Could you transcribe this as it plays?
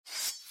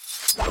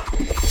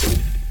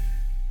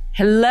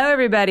Hello,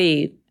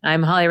 everybody.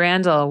 I'm Holly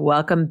Randall.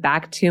 Welcome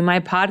back to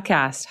my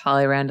podcast,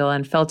 Holly Randall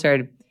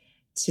Unfiltered.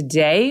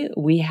 Today,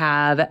 we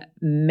have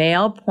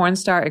male porn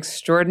star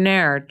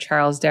extraordinaire,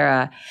 Charles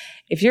Dara.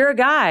 If you're a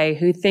guy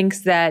who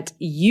thinks that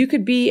you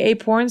could be a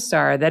porn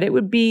star, that it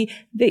would be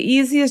the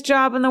easiest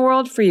job in the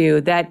world for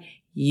you, that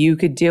you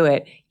could do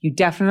it, you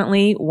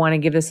definitely want to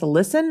give this a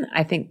listen.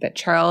 I think that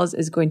Charles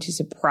is going to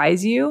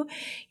surprise you.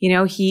 You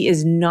know, he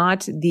is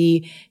not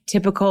the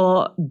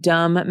typical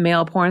dumb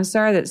male porn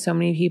star that so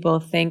many people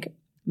think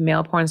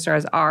male porn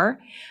stars are.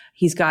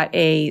 He's got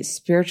a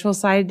spiritual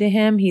side to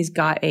him. He's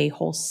got a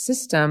whole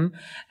system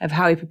of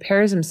how he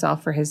prepares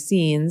himself for his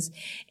scenes.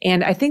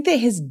 And I think that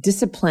his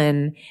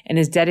discipline and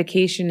his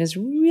dedication is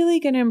really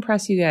going to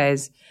impress you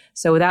guys.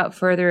 So without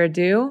further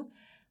ado,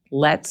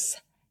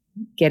 let's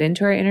get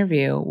into our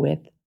interview with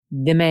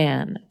the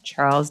man,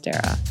 Charles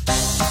Dara.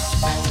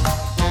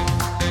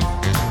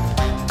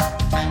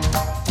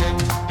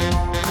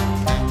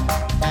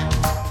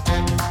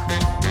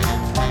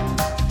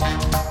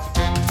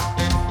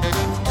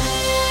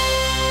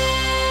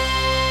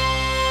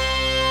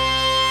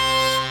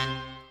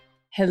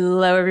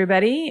 Hello,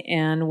 everybody,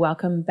 and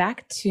welcome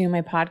back to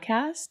my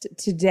podcast.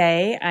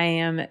 Today, I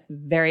am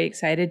very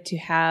excited to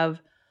have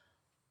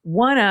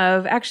one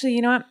of, actually,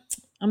 you know what?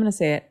 I'm going to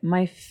say it,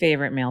 my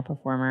favorite male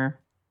performer,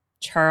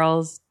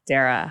 Charles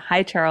Dara.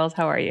 Hi, Charles.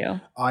 How are you?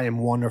 I am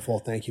wonderful.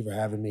 Thank you for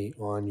having me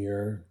on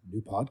your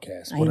new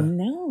podcast. I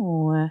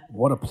know.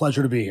 What a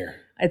pleasure to be here.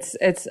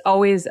 It's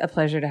always a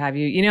pleasure to have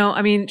you. You know,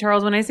 I mean,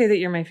 Charles, when I say that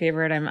you're my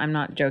favorite, I'm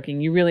not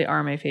joking. You really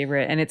are my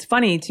favorite. And it's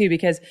funny, too,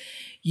 because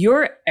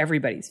you're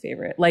everybody's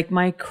favorite. Like,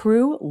 my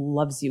crew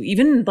loves you,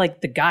 even like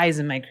the guys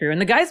in my crew.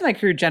 And the guys in my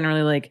crew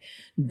generally like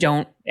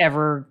don't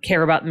ever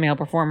care about male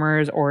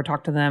performers or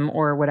talk to them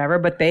or whatever,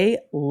 but they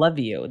love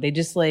you. They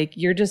just like,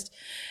 you're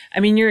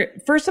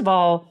first of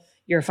all,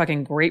 you're a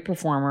fucking great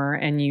performer,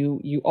 and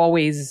you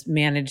always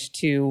manage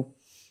to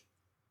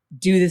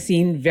do the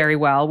scene very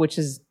well, which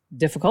is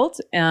difficult.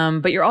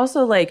 But you're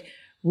also like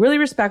really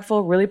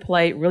respectful, really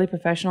polite, really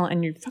professional,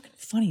 and you're fucking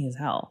funny as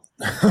hell.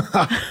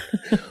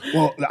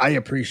 Well, I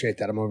appreciate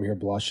that. I'm over here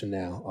blushing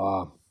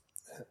now.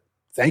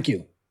 Thank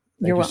you.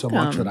 Thank you so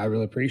much for that. I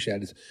really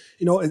appreciate it.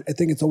 You know, I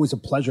think it's always a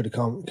pleasure to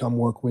come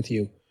work with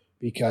you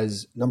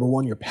because, number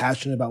one, you're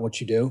passionate about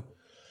what you do,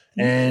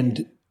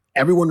 and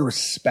everyone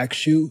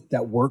respects you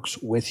that works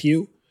with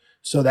you.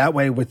 So that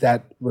way, with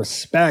that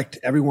respect,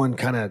 everyone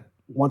kind of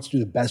wants to do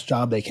the best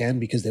job they can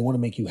because they want to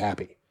make you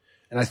happy.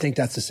 And I think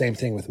that's the same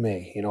thing with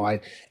me. You know,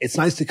 it's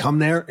nice to come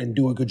there and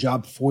do a good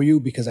job for you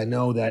because I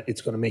know that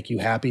it's going to make you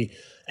happy.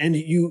 And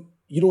you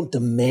don't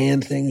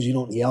demand things. You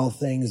don't yell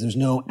things. There's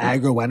no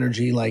aggro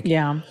energy. Like,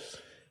 yeah,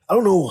 I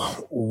don't know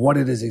what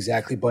it is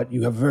exactly, but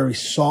you have a very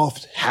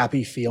soft,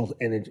 happy feel.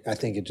 And I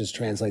think it just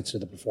translates to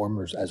the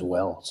performers as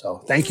well.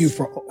 So thank you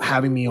for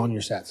having me on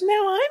your sets.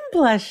 Now I'm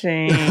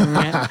blushing.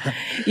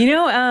 You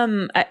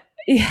know,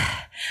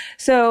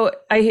 so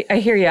I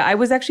hear you. I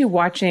was actually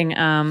watching,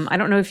 I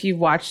don't know if you've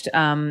watched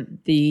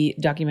the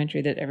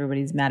documentary that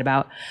everybody's mad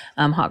about,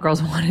 Hot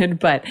Girls Wanted,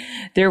 but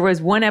there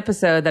was one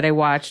episode that I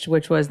watched,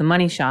 which was The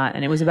Money Shot,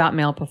 and it was about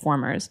male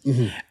performers.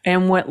 Mm-hmm.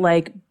 And what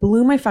like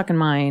blew my fucking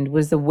mind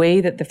was the way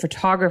that the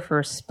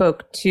photographer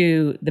spoke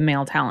to the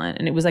male talent.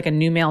 And it was like a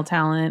new male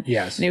talent.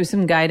 Yes. And it was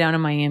some guy down in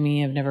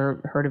Miami. I've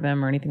never heard of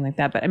him or anything like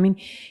that. But I mean,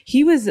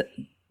 he was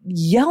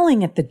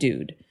yelling at the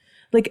dude.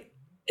 Like,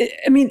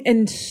 I mean,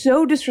 and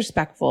so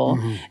disrespectful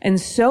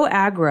and so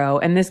aggro.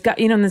 And this guy,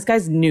 you know, and this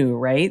guy's new,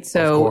 right?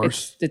 So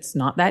it's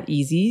not that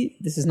easy.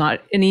 This is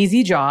not an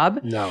easy job.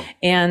 No.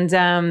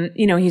 And,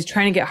 you know, he's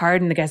trying to get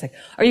hard. And the guy's like,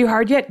 are you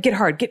hard yet? Get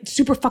hard. Get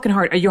super fucking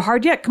hard. Are you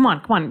hard yet? Come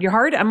on. You're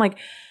hard. I'm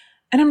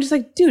just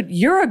like, dude,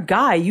 you're a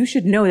guy. You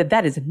should know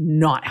that is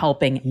not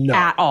helping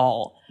at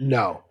all.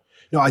 No,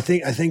 I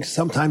think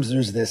sometimes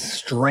there's this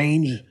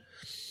strange,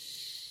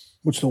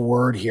 what's the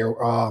word here?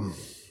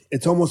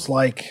 It's almost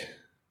like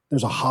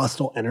there's a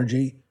hostile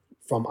energy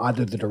from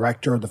either the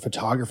director or the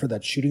photographer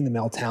that's shooting the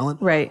male talent.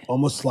 Right.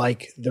 Almost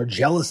like they're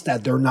jealous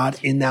that they're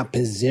not in that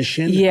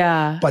position.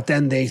 Yeah. But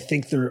then they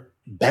think they're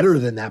better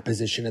than that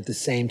position at the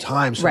same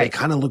time. So they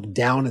kind of look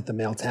down at the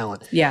male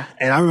talent. Yeah.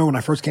 And I remember when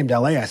I first came to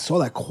LA, I saw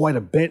that quite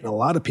a bit, and a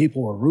lot of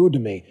people were rude to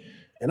me.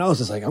 And I was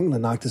just like, I'm going to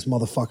knock this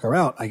motherfucker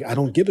out. I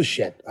don't give a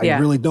shit. I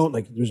really don't.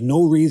 Like, there's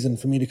no reason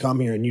for me to come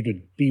here and you to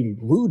be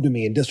rude to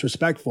me and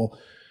disrespectful.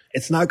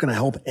 It's not going to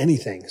help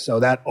anything. So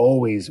that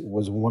always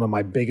was one of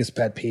my biggest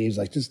pet peeves.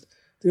 Like, just,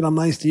 dude, I'm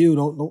nice to you.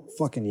 Don't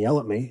fucking yell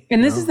at me.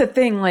 And this is the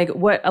thing. Like,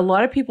 what a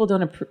lot of people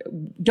don't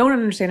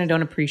understand and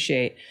don't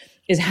appreciate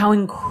is how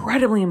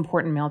incredibly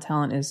important male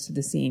talent is to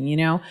the scene, you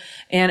know?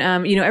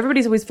 And, you know,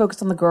 everybody's always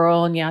focused on the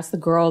girl, and it's the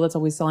girl that's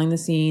always selling the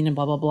scene and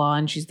blah, blah, blah.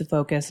 And she's the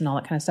focus and all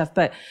that kind of stuff.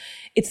 But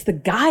it's the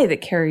guy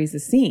that carries the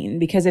scene,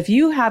 because if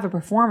you have a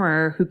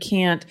performer who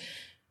can't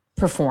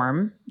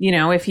perform, you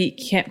know, if he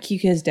can't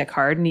keep his dick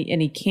hard and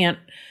he can't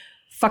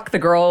fuck the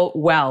girl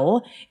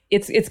well,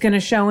 it's going to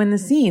show in the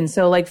scene.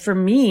 So like for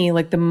me,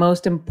 like the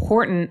most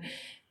important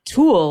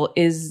tool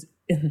is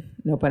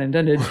no pun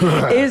intended,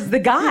 is the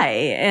guy.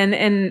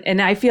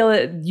 And I feel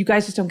that you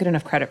guys just don't get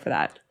enough credit for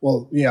that.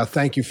 Well, yeah,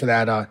 thank you for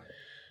that.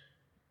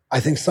 I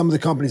think some of the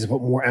companies have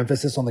put more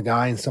emphasis on the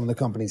guy and some of the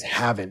companies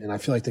haven't. And I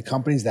feel like the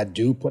companies that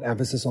do put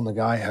emphasis on the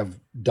guy have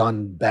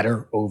done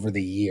better over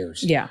the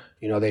years. Yeah.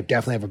 You know, they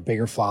definitely have a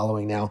bigger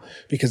following now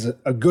because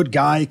a good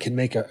guy can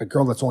make a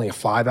girl that's only a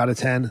 5 out of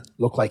 10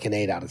 look like an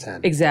 8 out of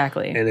 10.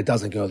 Exactly. And it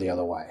doesn't go the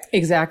other way.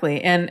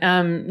 Exactly. And,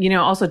 you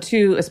know, also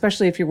too,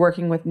 especially if you're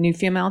working with new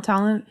female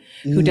talent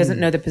who doesn't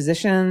know the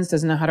positions,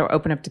 doesn't know how to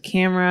open up to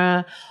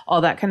camera, all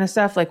that kind of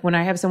stuff. Like when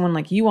I have someone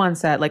like you on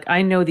set, like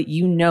I know that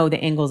you know the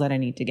angles that I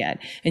need to get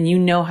and you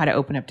know how to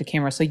open up to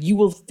camera. So you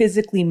will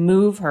physically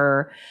move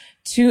her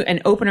to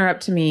and open her up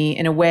to me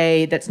in a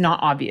way that's not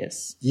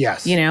obvious.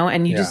 Yes. You know,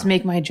 and you just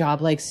make my job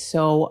like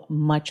so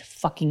much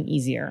fucking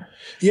easier.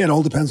 Yeah, it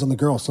all depends on the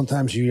girl.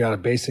 Sometimes you gotta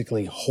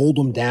basically hold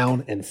them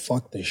down and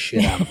fuck the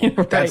shit out of them.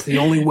 Right. That's the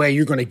only way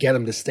you're gonna get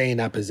them to stay in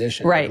that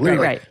position. Right, like,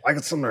 right. I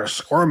got some that are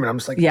squirming. I'm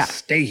just like,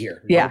 stay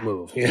here. Don't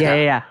move.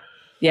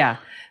 Yeah.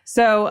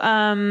 So,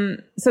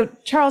 so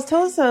Charles,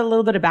 tell us a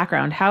little bit of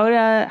background.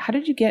 How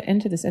did you get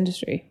into this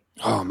industry?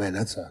 Oh man,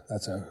 that's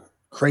a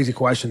crazy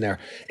question there.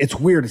 It's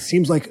weird. It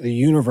seems like the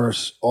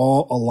universe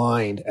all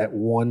aligned at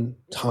one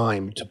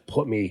time to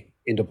put me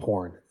into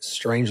porn,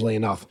 strangely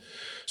enough.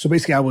 So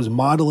basically I was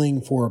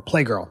modeling for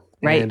Playgirl.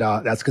 Right. And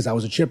that's because I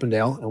was a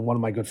Chippendale and one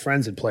of my good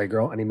friends had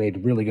Playgirl and he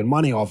made really good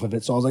money off of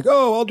it. So I was like,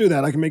 oh, I'll do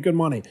that. I can make good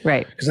money.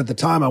 Right. Because at the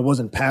time I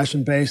wasn't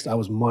passion based. I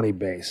was money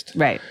based.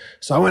 Right.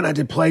 So I went and I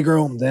did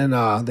Playgirl.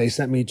 Then they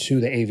sent me to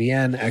the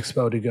AVN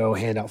Expo to go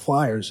hand out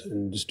flyers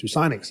and just do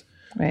signings.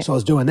 Right. So I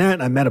was doing that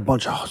and I met a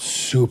bunch of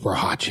super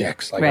hot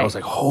chicks. Like I was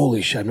like,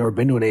 holy shit, I've never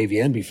been to an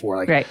AVN before.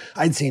 Like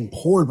I'd seen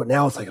porn, but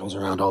now it's like I was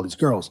around all these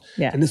girls.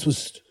 Yeah. And this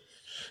was,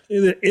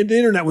 the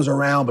internet was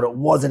around, but it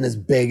wasn't as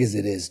big as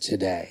it is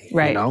today.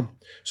 Right. You know?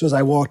 So as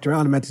I walked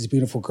around and met these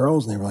beautiful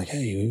girls and they were like,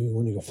 hey, you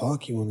want to go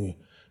fuck? You want me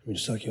to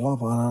suck you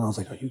off? And I was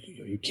like, are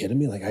you kidding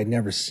me? Like I'd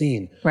never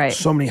seen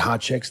so many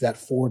hot chicks that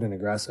forward and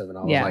aggressive. And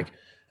I was like,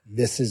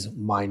 this is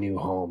my new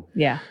home.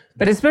 Yeah.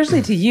 But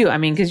especially to you, I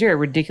mean, because you're a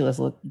ridiculous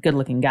good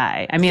looking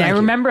guy. I mean, I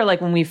remember like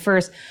when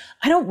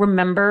I don't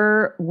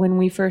remember when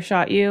we first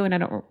shot you and I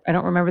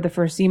don't remember the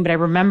first scene, but I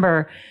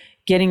remember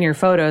getting your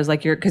photos,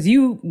 like because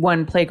you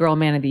won Playgirl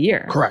Man of the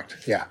Year. Correct.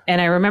 Yeah. And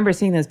I remember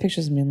seeing those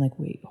pictures and being like,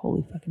 wait,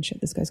 holy fucking shit,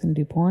 this guy's going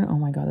to do porn? Oh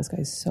my God, this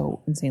guy's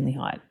so insanely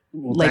hot.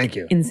 Well, like, thank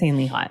you.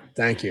 Insanely hot.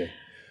 Thank you.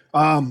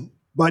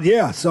 But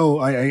yeah, so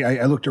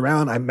I looked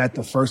around. I met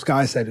the first guy.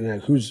 I said,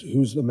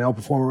 "Who's the male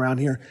performer around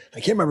here?" I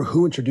can't remember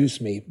who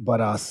introduced me,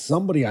 but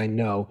somebody I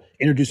know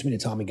introduced me to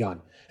Tommy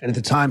Gunn. And at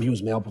the time, he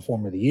was male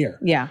performer of the year.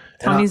 Yeah,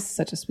 Tommy's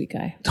such a sweet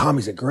guy.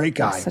 Tommy's a great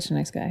guy. He's such a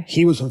nice guy.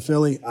 He was from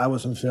Philly. I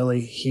was from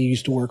Philly. He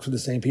used to work for the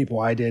same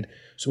people I did.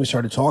 So we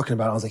started talking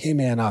about it. I was like, "Hey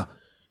man,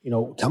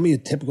 tell me a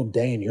typical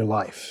day in your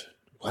life.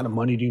 What kind of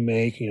money do you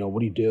make? What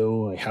do you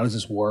do? Like, how does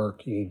this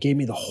work?" He gave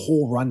me the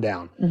whole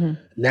rundown. Mm-hmm.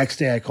 Next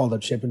day, I called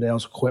up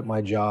Chippendales, quit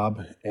my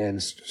job, and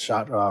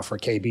shot for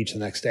K Beach the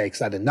next day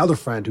because I had another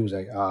friend who was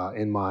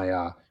in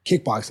my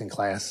kickboxing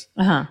class.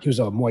 Uh-huh. He was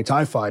a Muay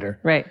Thai fighter.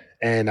 Right.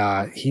 And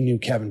he knew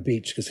Kevin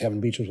Beach because Kevin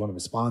Beach was one of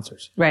his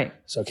sponsors. Right.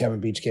 So Kevin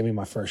Beach gave me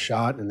my first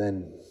shot, and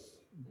then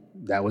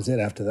that was it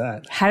after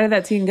that. How did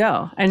that scene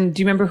go? And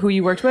do you remember who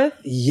you worked with?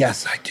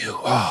 Yes, I do.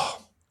 Oh.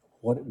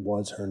 What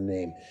was her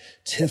name?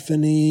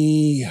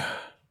 Tiffany.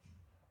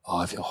 Oh,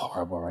 I feel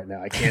horrible right now.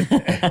 I can't.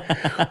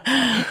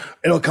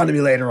 It'll come to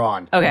me later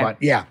on. Okay.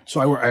 But yeah, so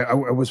I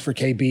was for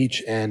K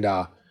Beach, and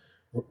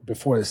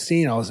before the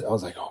scene, I was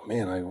like, oh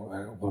man,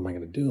 what am I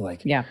going to do?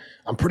 Like,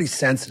 I'm pretty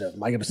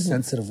sensitive. I got a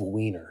sensitive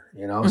wiener,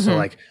 Mm-hmm. So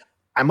like,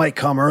 I might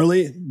come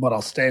early, but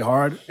I'll stay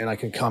hard, and I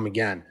can come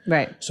again.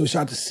 Right. So we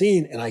shot the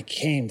scene, and I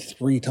came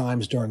 3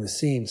 times during the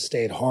scene,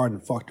 stayed hard,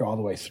 and fucked her all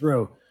the way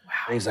through. Wow.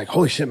 And he's like,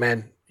 holy shit,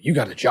 man. You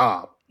got a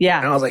job. Yeah.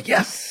 And I was like,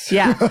 yes.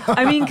 Yeah.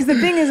 I mean, because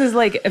the thing is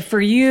like for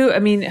you, I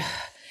mean,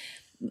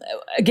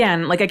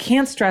 again, like I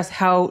can't stress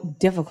how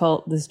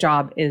difficult this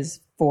job is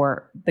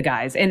for the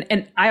guys. And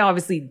I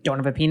obviously don't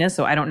have a penis,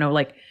 so I don't know,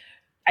 like,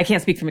 I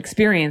can't speak from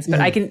experience, but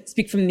I can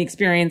speak from the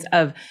experience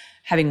of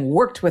having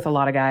worked with a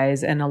lot of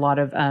guys and a lot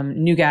of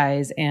new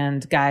guys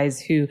and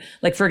guys who,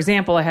 like, for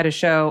example, I had a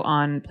show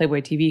on Playboy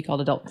TV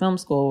called Adult Film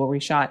School where we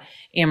shot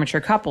amateur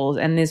couples.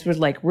 And this was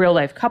like real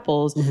life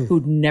couples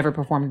who'd never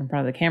performed in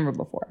front of the camera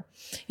before,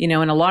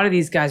 and a lot of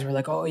these guys were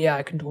like, oh yeah,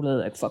 I can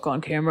totally like fuck on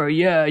camera.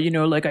 Yeah.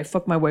 Like I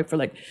fuck my wife for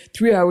like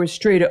 3 hours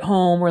straight at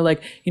home, or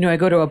like, I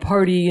go to a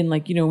party and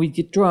like, we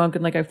get drunk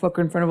and like I fuck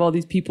her in front of all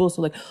these people.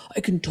 So like, I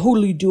can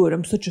totally do it.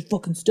 I'm such a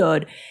fucking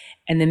stud.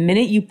 And the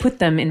minute you put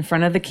them in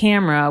front of the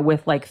camera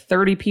with like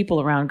 30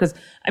 people around, because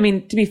I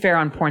mean, to be fair,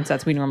 on porn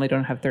sets, we normally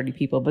don't have 30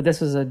 people, but this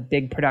was a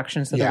big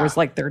production. So there was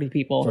like 30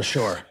 people. For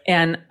sure.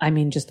 And I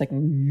mean, just like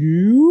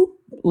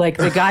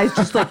the guys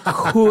just like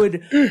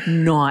could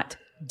not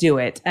do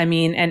it. I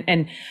mean,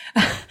 and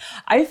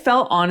I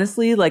felt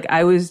honestly like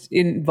I was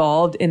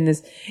involved in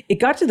this. It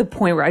got to the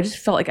point where I just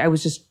felt like I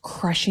was just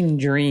crushing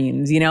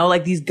dreams, you know,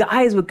 like these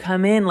guys would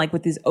come in like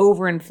with these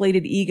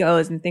overinflated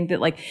egos and think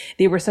that like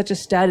they were such a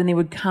stud, and they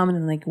would come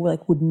and like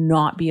would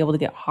not be able to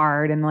get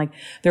hard. And like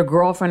their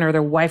girlfriend or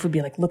their wife would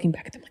be like looking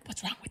back at them like,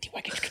 what's wrong with you?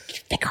 Why can't you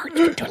get thick hard?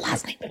 You didn't do it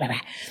last night. Blah, blah,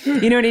 blah.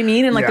 You know what I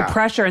mean? And like the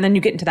pressure, and then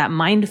you get into that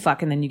mind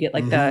fuck, and then you get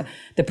like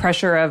the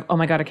pressure of, oh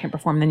my God, I can't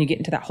perform. And then you get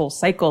into that whole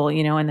cycle,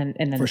 you know, and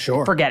then For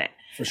sure. forget it.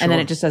 And then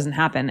it just doesn't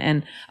happen.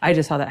 And I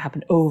just saw that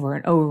happen over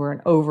and over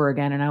and over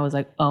again. And I was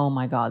like, oh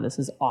my God, this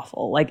is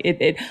awful. Like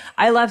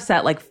I left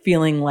set like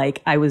feeling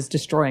like I was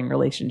destroying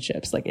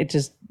relationships. Like it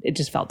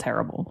just felt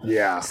terrible.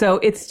 Yeah. So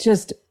it's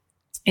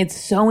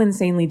so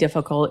insanely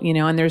difficult, you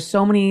know, and there's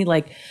so many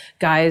like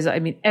guys. I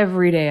mean,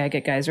 every day I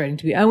get guys writing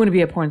to me, I want to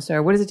be a porn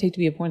star. What does it take to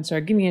be a porn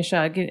star? Give me a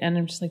shot. And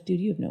I'm just like, dude,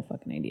 you have no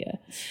fucking idea.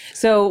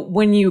 So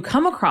when you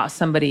come across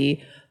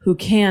somebody who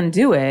can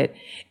do it,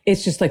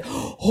 it's just like,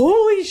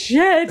 holy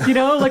shit, you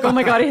know, like, oh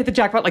my God, I hit the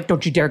jackpot. Like,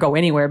 don't you dare go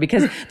anywhere,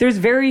 because there's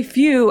very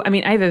few. I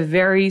mean, I have a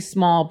very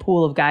small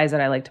pool of guys that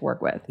I like to work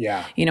with.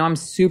 Yeah. You know, I'm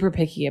super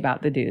picky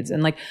about the dudes.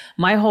 And like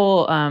my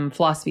whole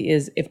philosophy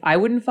is, if I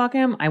wouldn't fuck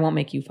him, I won't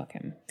make you fuck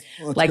him.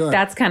 Well, like good.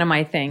 That's kind of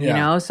my thing, you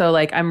know? So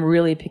like, I'm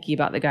really picky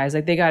about the guys.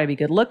 Like they got to be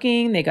good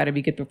looking. They got to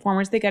be good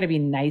performers. They got to be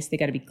nice. They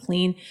got to be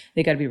clean.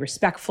 They got to be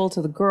respectful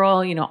to the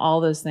girl, you know,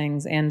 all those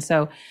things. And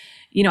so,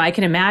 you know, I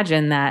can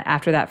imagine that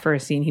after that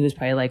first scene, he was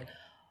probably like,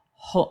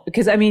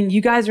 because I mean,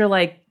 you guys are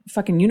like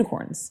fucking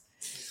unicorns,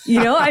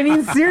 you know? I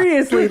mean,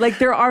 seriously, like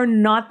there are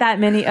not that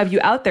many of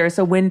you out there.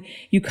 So when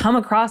you come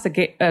across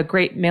a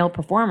great male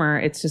performer,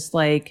 it's just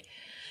like,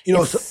 you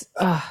know,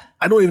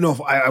 I don't even know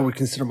if I would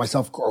consider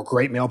myself a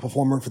great male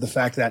performer for the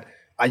fact that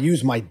I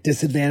use my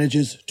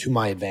disadvantages to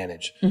my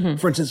advantage. Mm-hmm.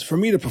 For instance, for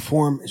me to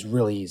perform is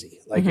really easy.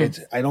 Like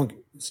I don't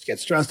get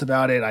stressed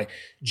about it. I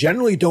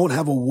generally don't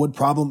have a wood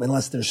problem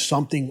unless there's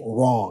something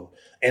wrong.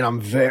 And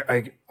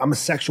I'm a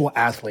sexual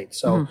athlete.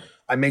 So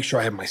I make sure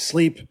I have my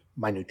sleep,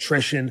 my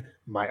nutrition,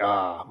 my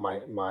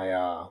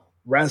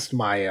rest,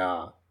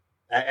 my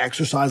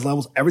exercise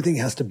levels. Everything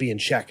has to be in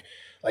check.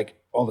 Like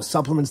all the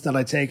supplements that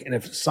I take. And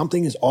if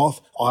something is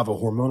off, I'll have a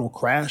hormonal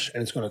crash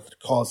and it's going to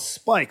cause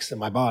spikes in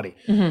my body.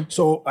 Mm-hmm.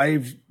 So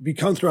I've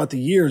become throughout the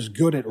years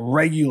good at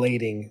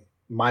regulating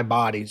my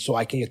body so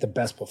I can get the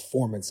best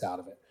performance out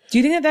of it. Do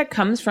you think that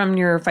comes from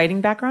your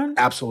fighting background?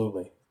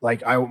 Absolutely.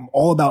 Like I'm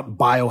all about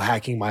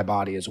biohacking my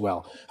body as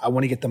well. I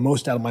want to get the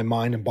most out of my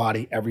mind and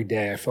body every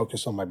day. I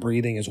focus on my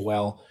breathing as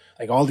well.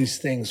 Like all these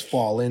things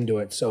fall into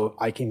it so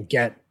I can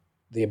get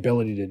the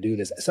ability to do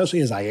this,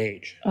 especially as I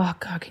age. Oh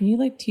God, can you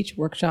like teach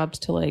workshops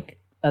to like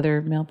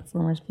other male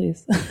performers,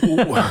 please?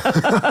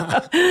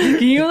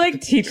 Can you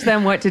like teach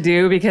them what to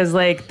do? Because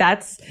like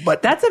that's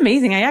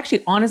amazing. I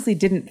actually honestly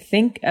didn't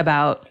think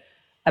about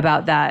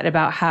that,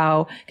 about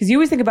how, because you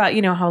always think about,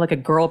 you know, how like a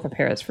girl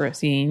prepares for a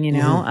scene, you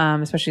know,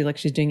 especially like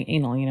she's doing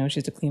anal, you know, she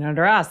has to clean out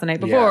her ass the night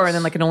before and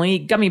then like can only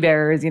eat gummy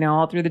bears, you know,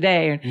 all through the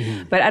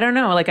day. But I don't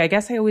know, like I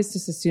guess I always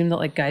just assumed that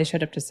like guys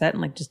showed up to set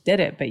and like just did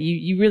it, but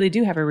you really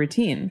do have a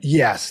routine.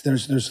 Yes,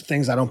 there's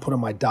things I don't put in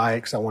my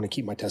diet because I want to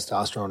keep my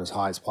testosterone as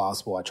high as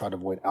possible. I try to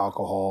avoid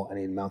alcohol,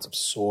 any amounts of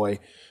soy.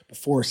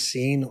 Before a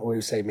scene, or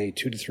we say maybe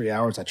 2 to 3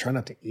 hours, I try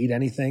not to eat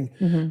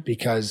anything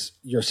because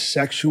your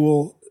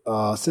sexual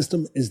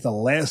system is the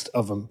last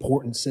of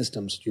important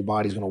systems your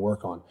body's going to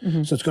work on.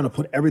 So it's going to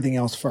put everything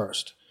else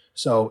first.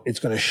 So it's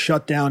going to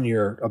shut down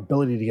your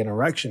ability to get an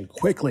erection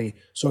quickly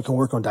so it can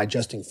work on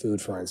digesting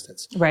food, for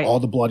instance. Right. All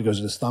the blood goes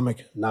to the stomach,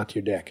 not to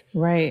your dick.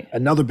 Right.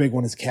 Another big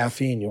one is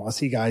caffeine. I'll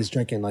see guys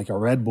drinking like a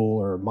Red Bull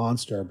or a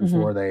Monster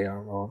before they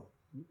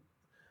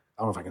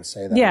I don't know if I can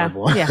say that. Yeah,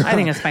 I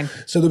think it's fine.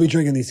 So they'll be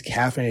drinking these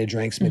caffeinated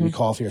drinks, maybe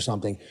coffee or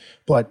something.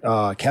 But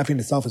caffeine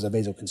itself is a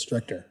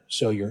vasoconstrictor.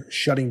 So you're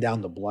shutting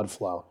down the blood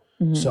flow.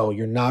 So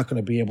you're not going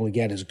to be able to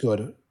get as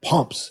good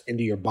pumps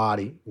into your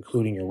body,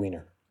 including your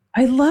wiener.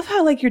 I love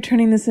how like you're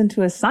turning this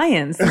into a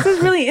science. This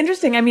is really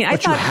interesting. I mean, I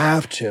thought you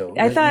have to.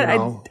 I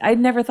thought I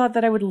never thought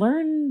that I would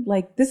learn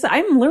like this.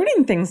 I'm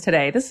learning things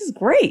today. This is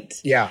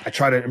great. Yeah, I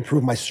try to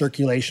improve my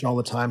circulation all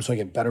the time so I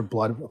get better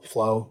blood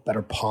flow,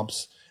 better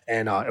pumps.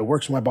 And it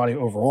works for my body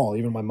overall.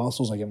 Even my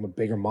muscles, I get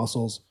bigger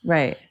muscles.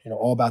 Right. You know,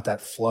 all about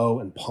that flow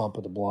and pump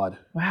of the blood.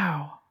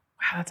 Wow,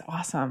 that's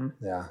awesome.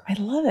 Yeah. I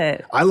love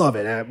it. I love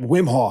it.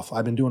 Wim Hof,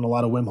 I've been doing a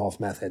lot of Wim Hof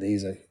method.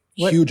 He's a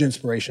huge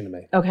inspiration to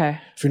me. Okay.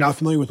 If you're not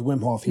familiar with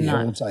Wim Hof, he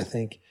holds, I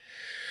think,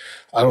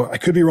 I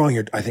could be wrong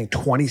here, I think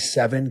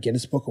 27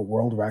 Guinness Book of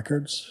World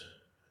Records.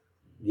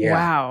 Yeah.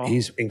 Wow.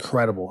 He's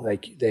incredible.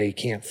 They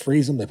can't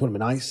freeze him. They put him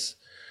in ice.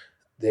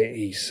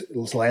 He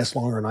lasts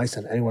longer in ice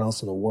than anyone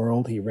else in the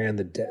world. He ran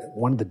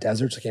one of the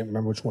deserts, I can't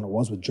remember which one it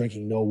was, with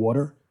drinking no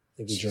water.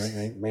 I think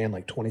he ran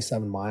like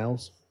 27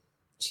 miles.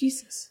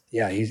 Jesus.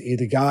 Yeah,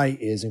 the guy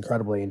is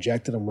incredible. They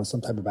injected him with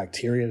some type of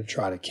bacteria to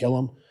try to kill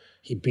him.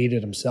 He beat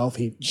it himself.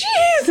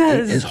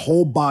 Jesus! His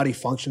whole body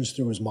functions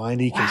through his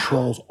mind. He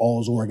controls all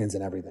his organs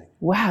and everything.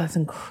 Wow, that's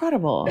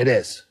incredible. It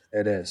is.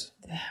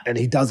 And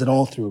he does it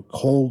all through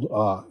cold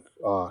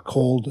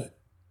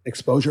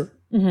exposure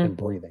and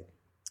breathing.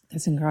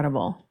 That's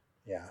incredible.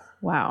 Yeah.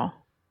 Wow.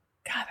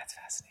 God, that's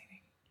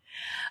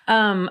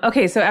fascinating.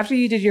 Okay, so after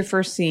you did your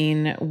first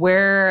scene,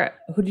 do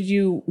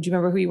you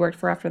remember who you worked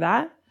for after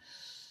that?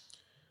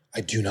 I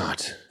do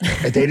not.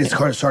 They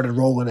just started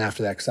rolling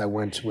after that because I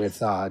went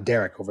with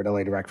Derek over to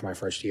LA Direct for my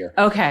first year.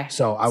 Okay.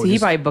 So he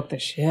probably booked the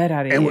shit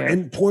out of you.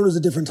 And porn was a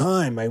different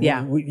time.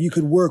 You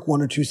could work 1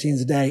 or 2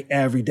 scenes a day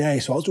every day.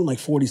 So I was doing like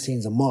 40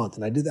 scenes a month,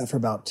 and I did that for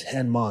about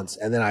 10 months,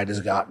 and then I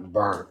just got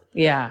burnt.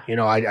 Yeah.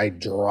 I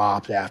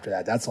dropped after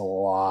that. That's a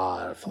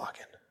lot of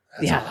fucking.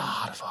 That's a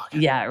lot of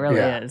fucking. Yeah, it really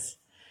is.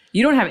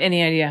 You don't have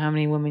any idea how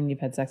many women you've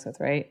had sex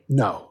with, right?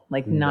 No.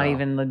 Like not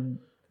even the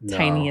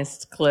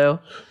tiniest clue.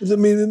 I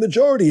mean, the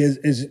majority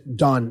is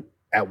done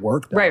at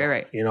work, though.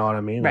 Right. You know what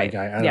I mean? Right.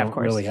 Like I don't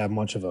really have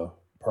much of a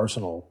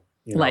personal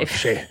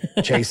life,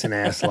 chasing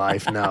ass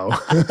life. No.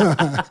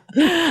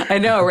 I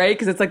know, right?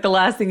 Because it's like the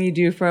last thing you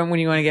do from when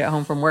you want to get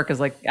home from work is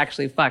like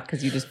actually fuck,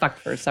 because you just fucked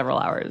for several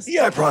hours.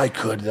 Yeah, I probably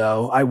could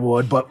though. I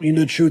would, but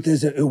the truth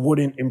is, it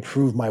wouldn't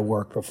improve my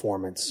work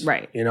performance.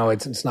 Right.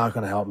 It's not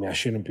going to help me. I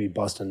shouldn't be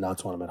busting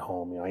nuts when I'm at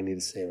home. I need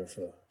to save it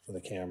for the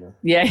camera.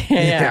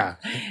 Yeah.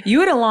 You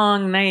had a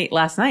long night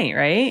last night,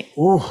 right?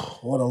 Ooh,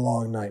 what a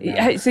long night,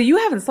 man. So you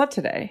haven't slept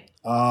today?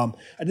 I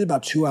did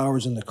about 2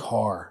 hours in the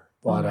car.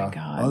 But oh my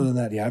God. Other than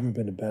that, I haven't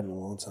been to bed in a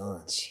long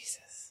time.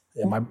 Jesus.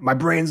 Yeah, my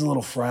brain's a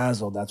little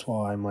frazzled. That's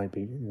why I might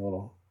be a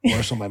little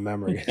worse on my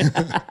memory.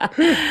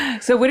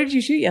 So what did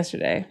you shoot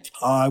yesterday?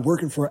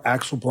 Working for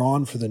Axel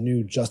Braun for the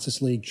new Justice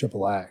League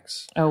Triple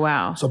X. Oh,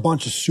 wow. So a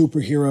bunch of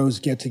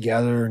superheroes get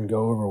together and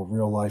go over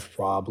real life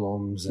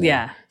problems. And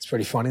it's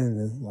pretty funny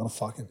and a lot of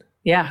fucking.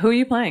 Yeah. Who are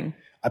you playing?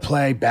 I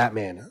play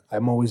Batman.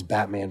 I'm always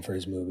Batman for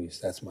his movies.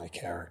 That's my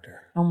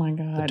character. Oh my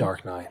God. The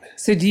Dark Knight.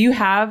 So do you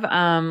have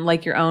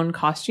like your own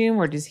costume,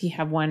 or does he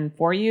have one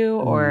for you?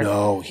 Or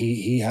no,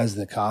 he has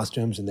the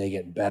costumes and they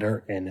get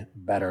better and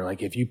better.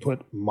 Like if you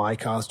put my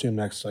costume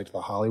next to like the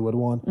Hollywood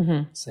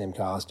one, same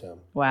costume.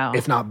 Wow.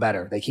 If not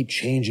better. They keep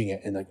changing it,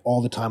 and like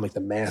all the time, like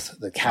the mask,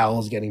 the cowl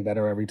is getting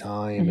better every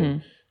time.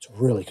 And it's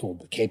really cool.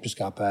 The cape just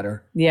got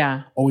better.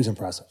 Yeah. Always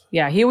impressive.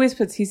 Yeah. He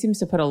seems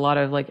to put a lot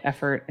of like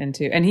effort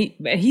into, and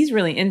he's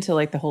really into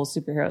like the whole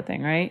superhero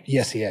thing, right?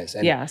 Yes, he is.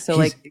 And yeah. So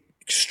he's like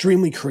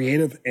extremely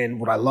creative. And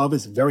what I love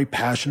is very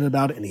passionate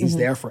about it. And he's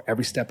there for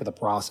every step of the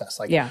process.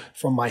 Like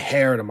from my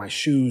hair to my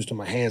shoes to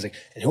my hands. Like,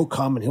 and he'll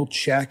come and he'll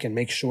check and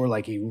make sure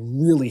like he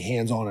really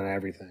hands on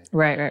everything.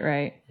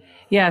 Right.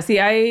 Yeah. See,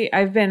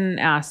 I've been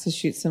asked to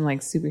shoot some like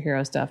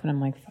superhero stuff, and I'm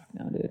like, fuck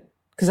no, dude.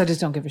 Because I just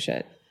don't give a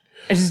shit.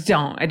 I just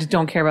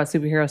don't care about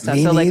superhero stuff.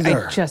 Me so like,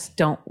 neither. I just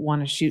don't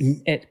want to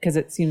shoot it because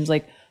it seems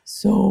like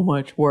so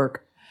much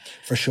work.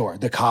 For sure.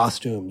 The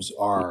costumes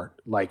are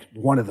like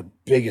one of the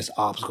biggest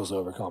obstacles to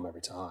overcome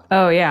every time.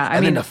 Oh, yeah. I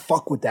mean, to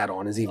fuck with that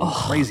on is even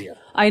crazier.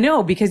 I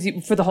know, because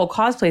for the whole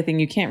cosplay thing,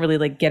 you can't really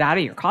like get out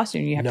of your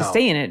costume. You have to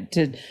stay in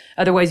it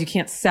otherwise you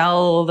can't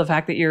sell the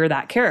fact that you're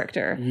that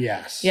character.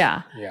 Yes.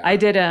 Yeah. I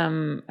did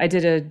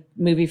a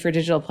movie for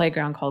Digital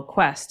Playground called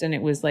Quest, and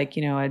it was like,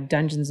 a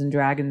Dungeons and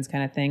Dragons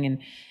kind of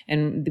thing.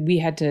 And we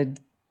had to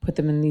put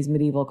them in these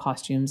medieval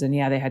costumes, and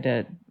they had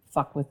to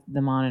fuck with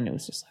them on, and it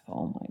was just like,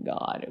 oh my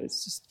God, it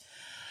was just,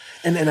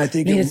 and I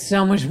think it's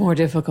so much more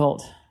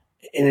difficult.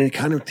 And it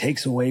kind of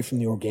takes away from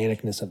the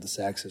organicness of the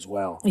sex as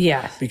well.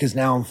 Yeah. Because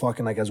now I'm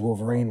fucking like as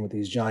Wolverine with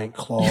these giant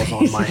claws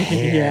on my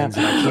hands,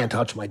 and I can't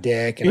touch my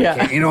dick, and I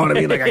can't, you know what I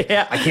mean? Like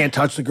I can't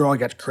touch the girl. I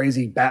got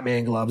crazy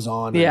Batman gloves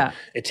on. And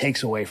it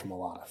takes away from a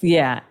lot of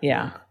things.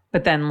 Yeah.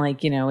 But then,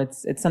 like,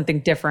 it's something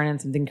different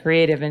and something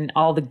creative, and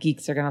all the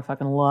geeks are gonna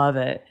fucking love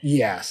it.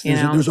 Yes,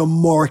 there's a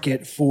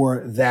market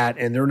for that,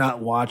 and they're not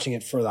watching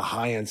it for the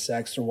high end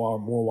sex. They're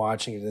more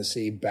watching it to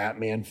see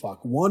Batman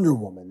fuck Wonder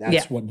Woman.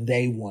 That's what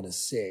they want to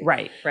see.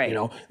 Right.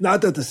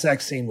 Not that the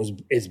sex scene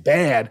is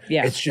bad.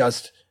 Yeah. It's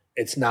just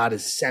it's not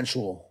as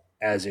sensual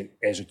as it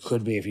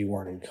could be if you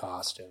weren't in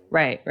costume.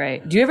 Right.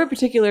 Do you have a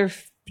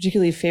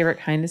particularly favorite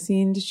kind of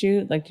scene to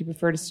shoot? Like, do you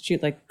prefer to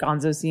shoot like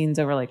gonzo scenes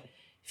over like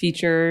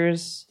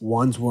features?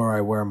 Ones where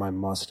I wear my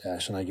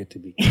mustache and I get to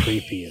be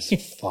creepy as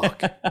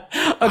fuck.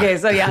 Okay,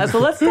 so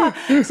let's talk.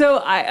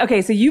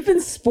 So you've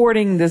been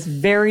sporting this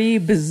very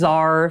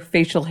bizarre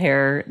facial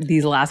hair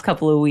these last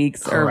couple of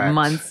weeks or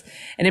months,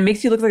 and it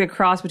makes you look like a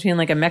cross between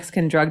like a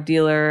Mexican drug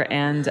dealer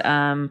and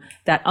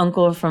that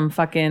uncle from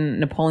fucking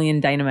Napoleon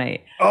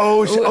Dynamite.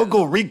 Oh,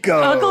 Uncle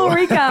Rico. Uncle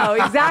Rico,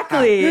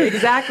 exactly.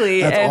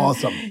 That's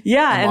awesome.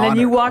 Yeah, and then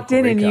you walked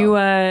in and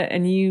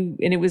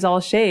it was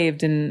all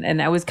shaved,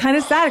 and I was kind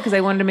of sad because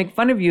I wanted to make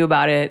fun of you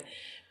about it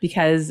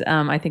because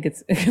I think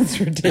it's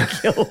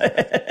ridiculous.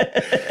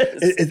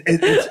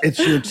 It's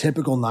your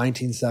typical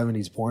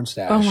 1970s porn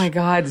stash. Oh my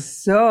God,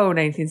 so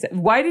 1970s.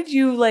 Why did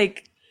you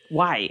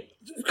why?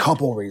 A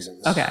couple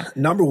reasons. Okay.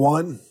 Number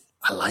one,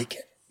 I like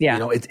it.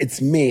 Yeah.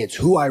 It's me. It's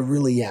who I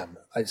really am.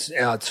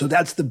 So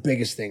that's the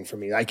biggest thing for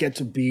me. I get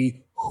to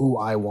be who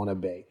I want to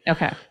be.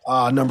 Okay.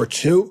 Number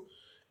two,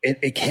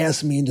 it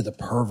casts me into the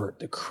pervert,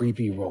 the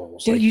creepy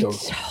roles. Dude, you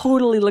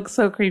totally look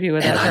so creepy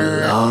with that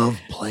pervert. I love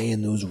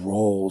playing those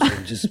roles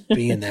and just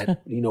being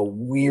that,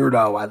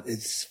 weirdo.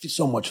 It's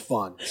so much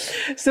fun.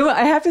 So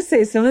I have to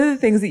say, some of the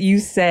things that you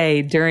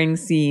say during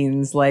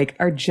scenes,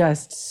 are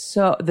just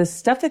the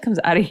stuff that comes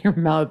out of your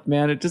mouth,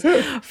 man, it just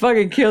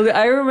fucking kills it.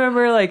 I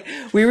remember,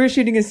 we were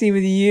shooting a scene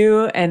with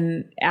you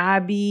and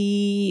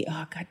Abby.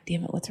 Oh, God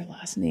damn it. What's her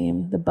last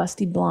name? The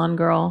busty blonde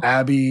girl.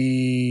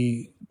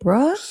 Abby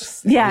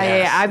Brooks? Yeah,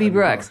 Abby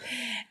Brooks.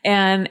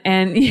 And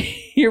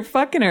you're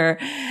fucking her.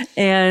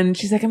 And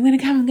she's like, I'm going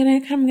to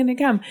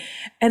come.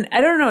 And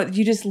I don't know.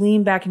 You just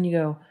lean back and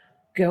you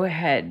go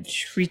ahead,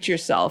 treat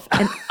yourself.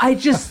 And I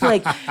just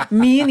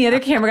me and the other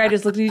camera guy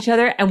just looked at each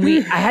other and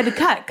I had to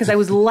cut because I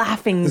was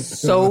laughing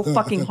so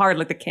fucking hard.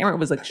 The camera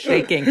was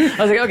shaking. I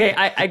was like, okay,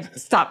 I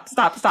stop.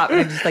 And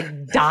I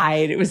just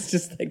died. It was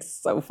just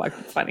so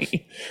fucking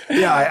funny.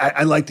 Yeah.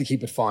 I like to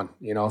keep it fun,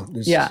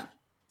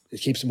 It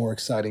keeps it more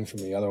exciting for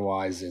me.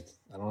 Otherwise,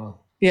 I don't know.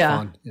 It's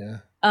fun. Yeah.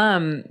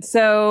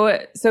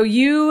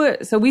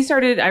 So we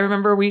started, I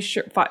remember we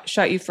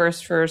shot you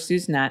first for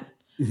SuzNet,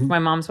 for my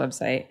mom's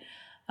website.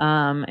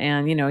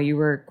 And you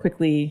were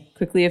quickly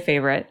a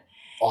favorite.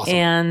 Awesome.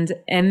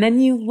 And then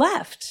you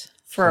left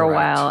for a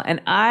while.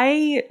 And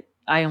I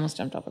almost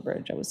jumped off a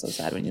bridge. I was so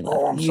sad when you left.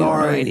 Oh, I'm sorry. You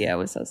have no idea. I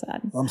was so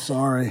sad. I'm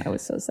sorry. I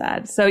was so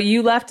sad. So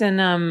you left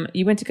and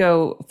you went to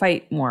go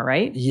fight more,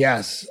 right?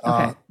 Yes.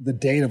 Okay. The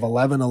date of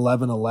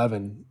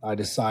 11/11/11, I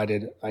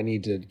decided I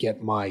need to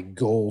get my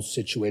goals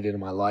situated in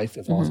my life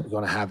if I was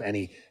going to have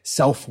any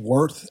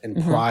self-worth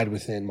and pride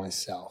within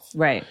myself.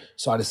 Right.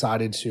 So I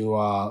decided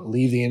to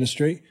leave the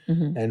industry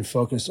and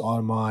focus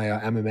on my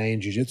MMA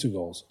and jiu-jitsu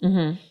goals.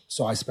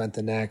 So I spent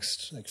the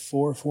next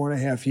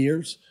 4.5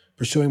 years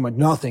pursuing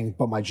nothing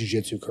but my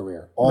jiu-jitsu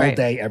career all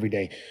day, every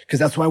day. Because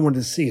that's what I wanted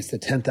to see. It's the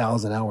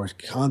 10,000 hours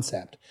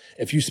concept.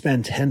 If you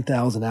spend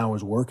 10,000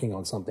 hours working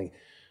on something,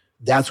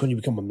 that's when you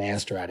become a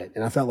master at it.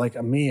 And I felt like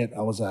I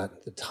was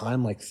at the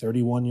time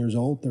 31 years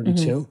old,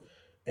 32.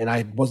 And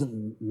I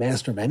wasn't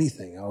master of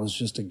anything. I was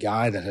just a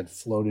guy that had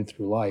floated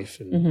through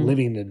life and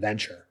living an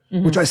adventure,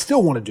 which I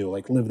still want to do,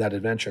 live that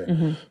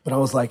adventure. But I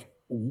was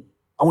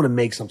I want to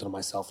make something of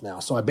myself now.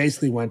 So I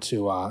basically went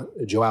to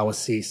Joao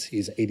Assis.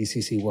 He's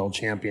ADCC world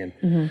champion.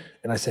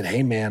 And I said,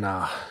 hey, man,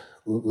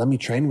 let me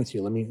train with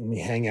you. Let me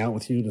hang out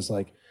with you. Just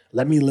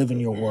let me live in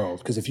your world.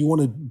 Because if you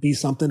want to be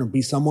something or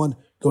be someone,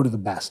 go to the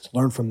best.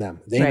 Learn from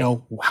them. They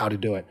know how to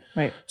do it.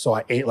 Right. So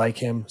I ate like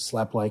him,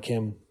 slept like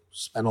him,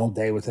 spent all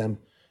day with him.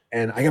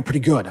 And I got pretty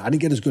good. I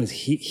didn't get as good as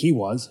he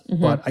was,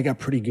 but I got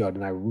pretty good.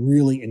 And I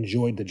really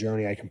enjoyed the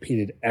journey. I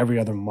competed every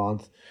other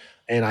month.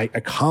 And I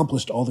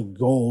accomplished all the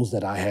goals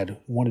that I had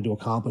wanted to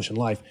accomplish in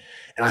life.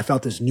 And I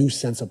felt this new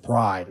sense of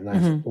pride. And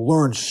I've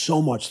learned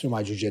so much through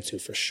my jiu-jitsu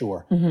for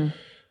sure.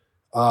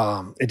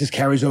 It just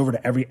carries over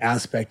to every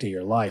aspect of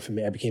your life.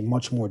 I became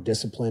much more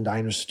disciplined. I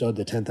understood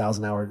the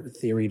 10,000 hour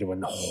theory to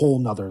a whole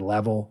nother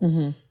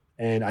level.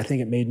 And I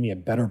think it made me a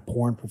better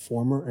porn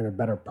performer and a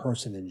better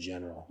person in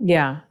general.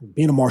 Yeah.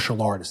 Being a martial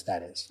artist,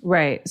 that is.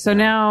 Right. So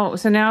now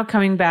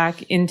coming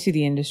back into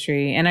the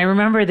industry. And I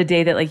remember the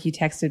day that you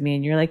texted me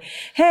and you're like,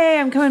 hey,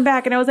 I'm coming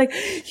back. And I was like,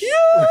 yes!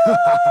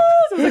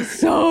 I was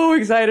so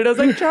excited. I was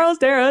like, Charles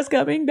Dara's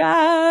coming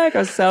back. I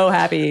was so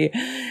happy.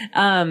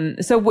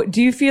 So what,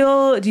 do you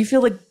feel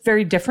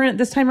very different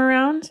this time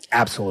around?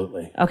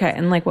 Absolutely. Okay.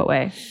 In what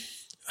way?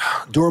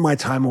 During my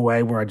time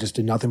away where I just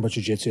did nothing but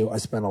jiu-jitsu, I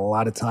spent a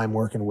lot of time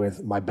working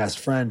with my best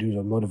friend who's a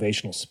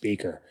motivational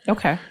speaker.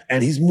 Okay.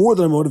 And he's more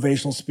than a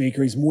motivational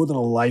speaker. He's more than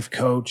a life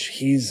coach.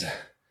 He's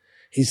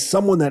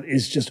someone that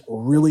is just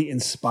really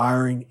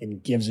inspiring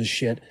and gives a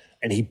shit.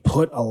 And he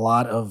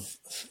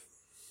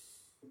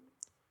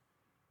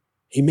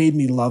made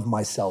me love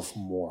myself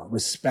more,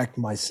 respect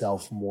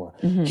myself more.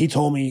 He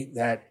told me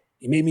that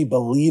he made me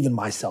believe in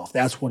myself.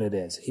 That's what it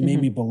is. He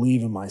made me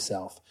believe in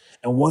myself.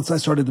 And once I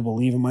started to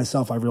believe in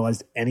myself, I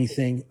realized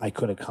anything I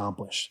could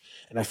accomplish.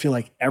 And I feel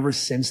like ever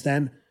since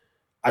then,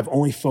 I've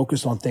only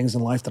focused on things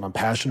in life that I'm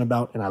passionate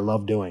about and I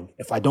love doing.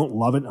 If I don't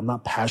love it, I'm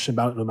not passionate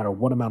about it, no matter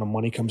what amount of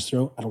money comes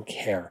through, I don't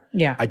care.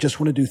 Yeah. I just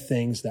want to do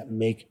things that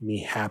make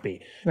me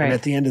happy. Right. And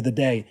at the end of the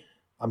day,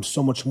 I'm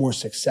so much more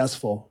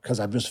successful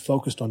because I've just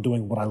focused on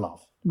doing what I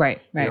love.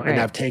 Right. And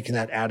I've taken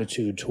that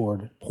attitude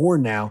toward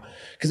porn now.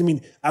 Because,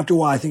 after a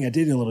while, I think I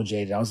did get a little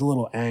jaded. I was a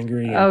little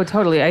angry. Oh,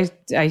 totally.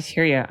 I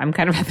hear you. I'm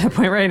kind of at that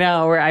point right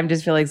now where I'm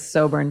just feeling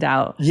so burnt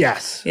out.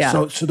 Yes.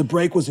 Yeah. So the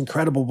break was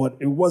incredible, but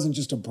it wasn't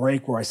just a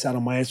break where I sat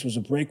on my ass. It was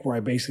a break where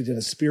I basically did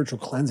a spiritual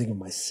cleansing of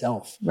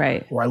myself.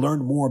 Right. Where I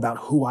learned more about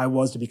who I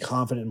was to be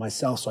confident in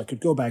myself so I could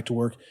go back to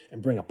work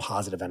and bring a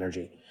positive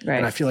energy. Right.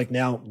 And I feel like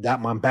now that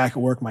I'm back at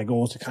work, my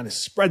goal is to kind of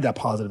spread that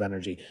positive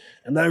energy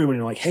and let everybody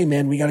know, hey,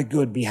 man, we got it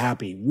good. Be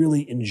happy.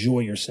 Really enjoy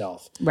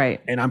yourself.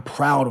 Right. And I'm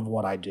proud of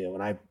what I do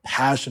and I have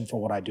passion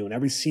for what I do. And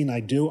every scene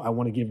I do, I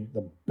want to give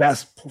the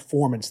best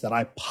performance that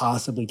I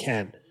possibly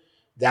can.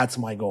 That's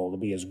my goal, to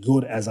be as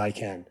good as I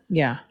can.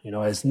 Yeah. You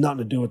know, it has nothing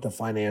to do with the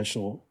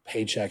financial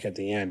paycheck at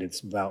the end.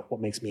 It's about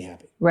what makes me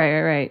happy.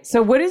 Right.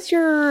 So what is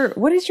your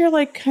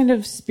like kind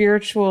of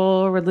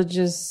spiritual,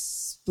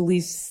 religious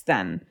beliefs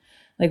then?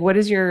 Like what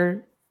is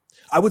your...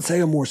 I would say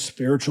I'm more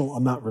spiritual.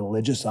 I'm not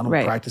religious. I don't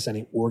practice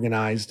any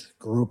organized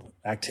group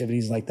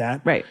activities like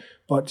that. Right.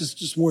 But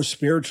just more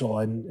spiritual.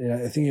 And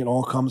I think it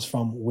all comes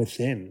from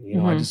within. You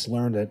know, I just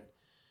learned that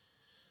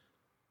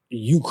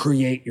you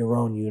create your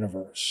own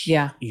universe.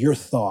 Yeah. Your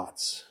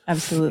thoughts.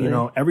 Absolutely. You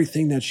know,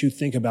 everything that you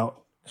think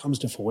about comes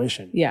to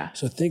fruition. Yeah.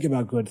 So think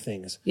about good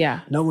things.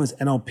 Yeah. No one's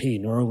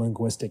NLP,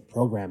 neuro-linguistic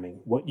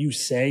programming. What you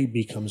say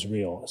becomes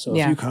real. So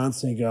if you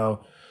constantly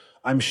go,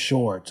 I'm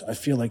short, I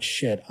feel like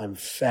shit, I'm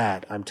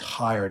fat, I'm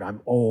tired,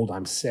 I'm old,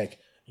 I'm sick,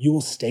 you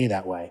will stay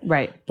that way.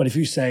 Right. But if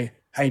you say,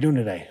 how you doing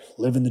today?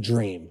 Living the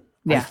dream.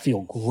 I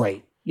feel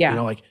great. Yeah. You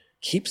know, like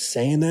keep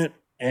saying that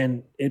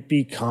and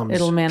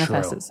it'll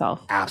manifest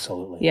itself.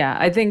 Absolutely. Yeah.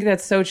 I think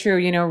that's so true.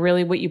 You know,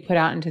 really what you put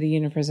out into the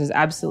universe is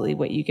absolutely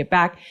what you get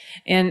back.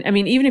 And I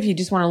mean, even if you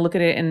just want to look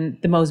at it in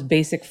the most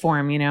basic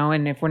form, you know,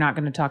 and if we're not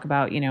going to talk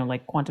about, you know,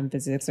 like quantum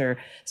physics or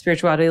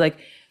spirituality, like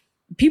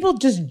people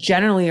just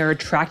generally are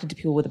attracted to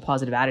people with a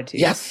positive attitude.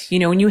 Yes. You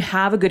know, when you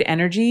have a good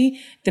energy,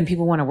 then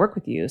people want to work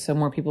with you. So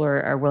more people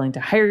are willing to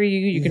hire you.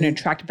 You're going to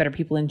attract better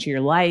people into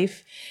your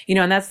life. You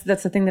know, and that's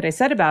the thing that I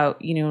said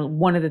about, you know,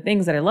 one of the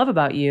things that I love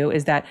about you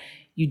is that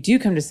you do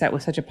come to set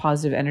with such a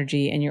positive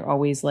energy and you're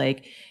always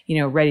like, you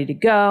know, ready to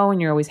go and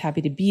you're always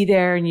happy to be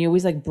there and you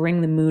always like bring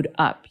the mood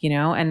up, you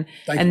know, and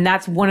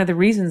that's one of the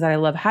reasons that I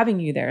love having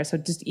you there. So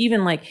just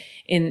even like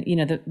in, you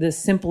know, the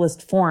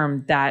simplest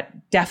form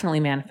that definitely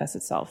manifests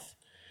itself.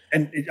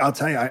 And I'll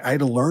tell you, I had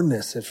to learn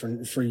this.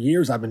 For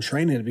years, I've been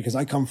training it because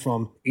I come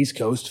from East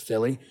Coast,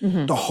 Philly,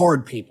 the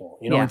hard people.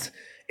 You know,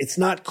 it's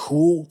not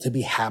cool to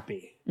be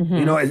happy.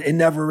 You know, it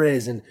never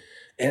is. And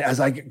as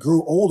I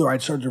grew older, I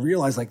started to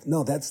realize, like,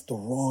 no, that's the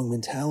wrong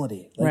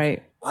mentality. Like,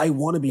 right. I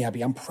want to be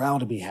happy. I'm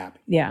proud to be happy.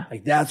 Yeah.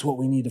 Like, that's what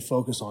we need to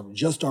focus on.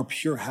 Just our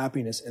pure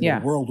happiness, and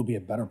the world will be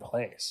a better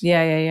place.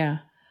 Yeah.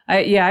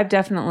 I've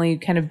definitely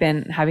kind of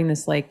been having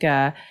this like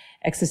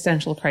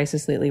existential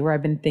crisis lately where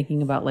I've been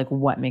thinking about like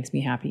what makes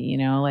me happy, you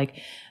know,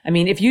 like, I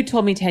mean, if you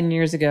told me 10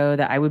 years ago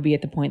that I would be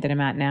at the point that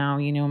I'm at now,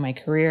 you know, in my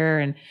career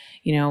and,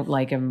 you know,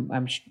 like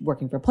I'm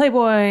working for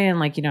Playboy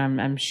and like, you know,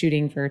 I'm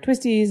shooting for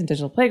Twisties and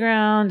Digital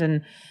Playground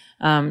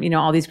and, you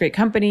know, all these great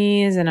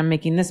companies and I'm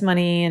making this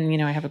money and, you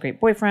know, I have a great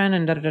boyfriend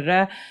and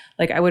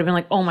like, I would have been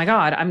like, oh my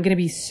God, I'm going to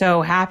be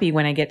so happy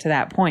when I get to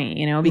that point,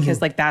 you know,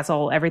 because like that's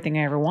everything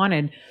I ever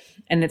wanted.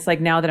 And it's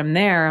like, now that I'm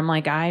there, I'm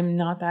like, I'm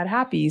not that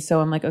happy. So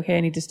I'm like, okay, I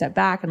need to step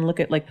back and look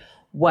at like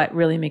what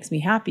really makes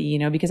me happy, you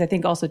know, because I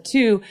think also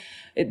too,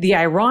 the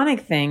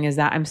ironic thing is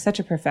that I'm such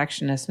a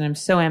perfectionist and I'm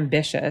so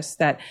ambitious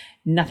that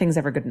nothing's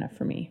ever good enough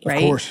for me. Right.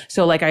 Of course.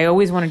 So like, I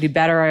always want to do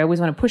better. I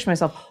always want to push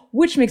myself,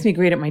 which makes me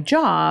great at my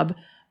job.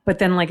 But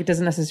then like, it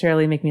doesn't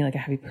necessarily make me like a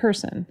happy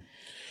person.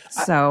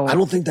 So I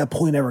don't think that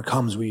point ever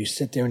comes where you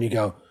sit there and you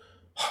go,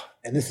 oh,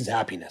 and this is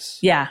happiness.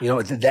 Yeah. You know,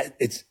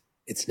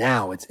 it's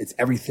now, it's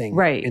everything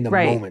in the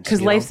moment.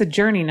 Because life's a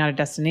journey, not a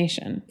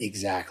destination.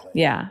 Exactly.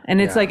 Yeah. And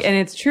it's like, and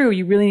it's true.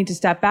 You really need to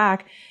step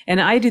back.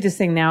 And I do this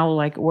thing now,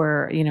 like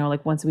where, you know,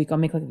 like once a week, I'll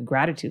make like a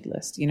gratitude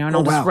list, you know, and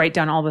I'll just write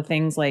down all the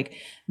things like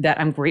that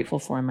I'm grateful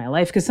for in my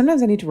life. Cause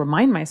sometimes I need to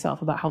remind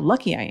myself about how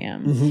lucky I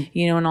am,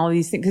 you know, and all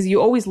these things. Cause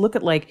you always look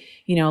at like,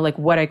 you know, like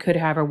what I could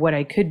have or what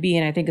I could be.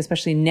 And I think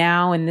especially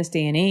now in this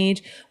day and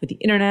age with the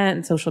internet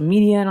and social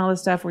media and all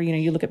this stuff where, you know,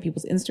 you look at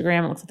people's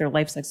Instagram, it looks like their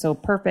life's like so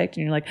perfect.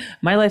 And you're like,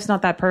 my life's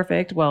not that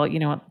perfect. Well, you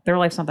know, their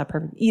life's not that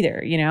perfect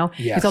either, you know,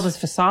 it's all this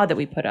facade that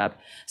we put up.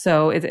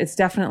 So it's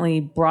definitely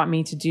brought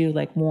me to do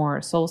like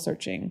more soul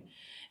searching.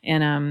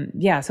 And,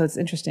 so it's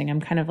interesting.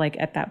 I'm kind of like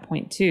at that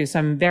point too. So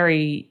I'm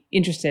very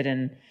interested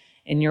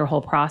in your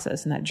whole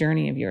process and that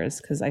journey of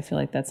yours. Cause I feel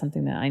like that's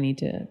something that I need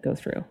to go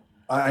through.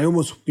 I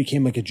almost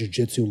became like a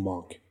jiu-jitsu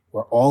monk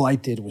where all I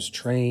did was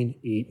train,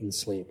 eat, and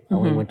sleep. I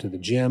only went to the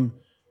gym,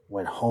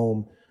 went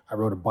home. I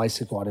rode a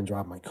bicycle. I didn't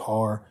drive my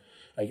car.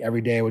 Like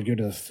every day I would go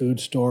to the food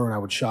store and I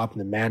would shop in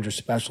the manager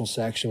special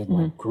section with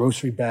my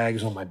grocery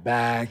bags on my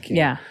back.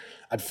 And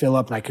I'd fill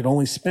up and I could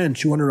only spend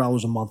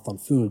 $200 a month on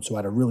food. So I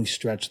had to really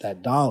stretch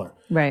that dollar.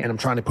 Right. And I'm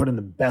trying to put in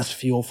the best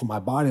fuel for my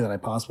body that I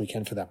possibly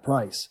can for that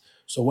price.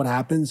 So what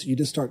happens? You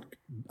just start,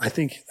 I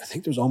think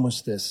there's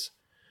almost this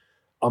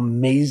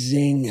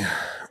amazing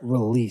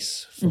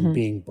release from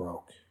being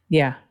broke.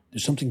 Yeah.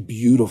 There's something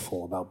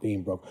beautiful about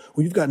being broke.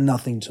 When you've got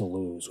nothing to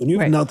lose. When you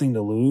have nothing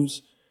to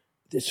lose,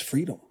 it's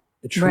freedom.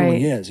 It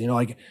truly is. You know,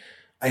 like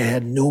I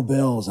had no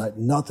bills. I had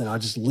nothing. I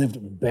just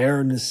lived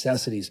bare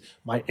necessities.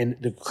 And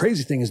the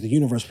crazy thing is the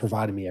universe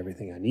provided me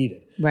everything I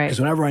needed. Right. Because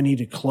whenever I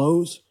needed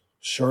clothes,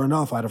 sure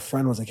enough, I had a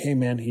friend who was like, hey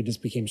man, he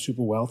just became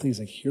super wealthy. He's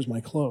like, here's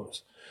my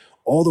clothes.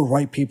 All the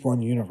right people in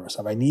the universe.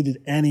 If I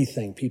needed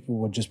anything, people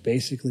would just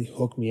basically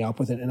hook me up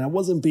with it. And I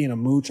wasn't being a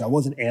mooch. I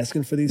wasn't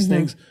asking for these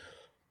things.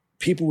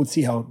 People would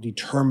see how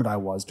determined I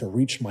was to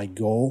reach my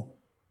goal,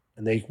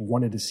 and they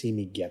wanted to see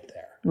me get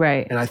there.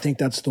 Right. And I think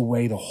that's the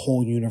way the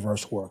whole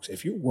universe works.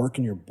 If you're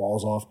working your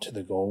balls off to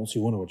the goals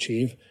you want to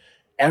achieve,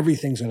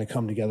 everything's going to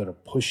come together to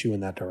push you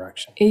in that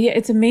direction. Yeah,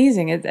 it's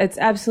amazing. It's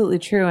absolutely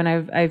true. And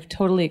I've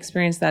totally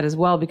experienced that as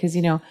well because,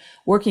 you know,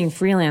 working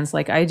freelance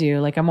like I do,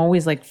 like I'm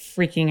always like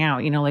freaking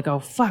out, you know, like, oh,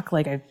 fuck,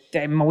 like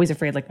I'm always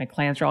afraid like my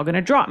clients are all going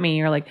to drop me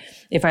or like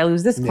if I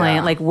lose this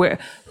client, like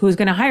who's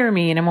going to hire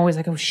me? And I'm always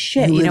like, oh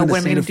shit, you know,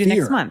 what am I going to do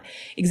next month?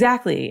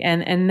 Exactly.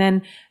 And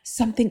then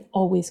something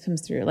always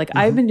comes through. Like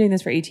I've been doing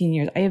this for 18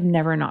 years. I have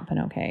never not been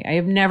okay. I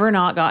have never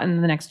not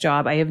gotten the next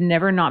job. I have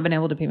never not been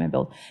able to pay my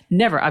bills.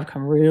 Never. I've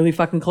come really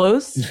fucking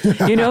close,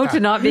 you know, to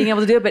not being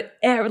able to do it. But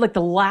like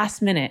the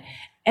last minute,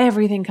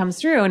 everything comes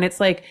through. And it's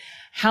like,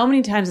 how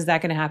many times is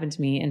that going to happen to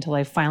me until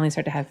I finally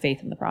start to have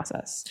faith in the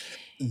process?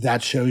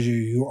 That shows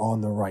you're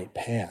on the right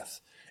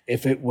path.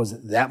 If it was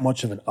that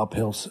much of an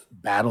uphill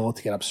battle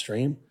to get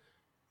upstream,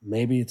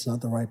 maybe it's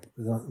not the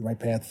right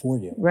path for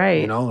you.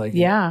 Right. You know, like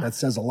that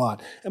says a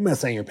lot. I'm not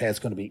saying your path's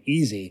going to be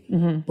easy,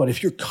 but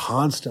if you're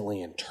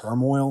constantly in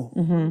turmoil,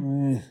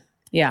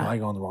 you're probably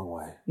going the wrong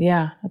way.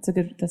 Yeah, that's a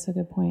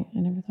good point. I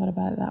never thought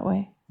about it that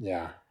way.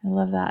 Yeah. I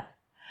love that.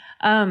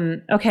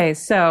 Okay,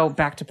 so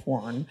back to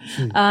porn.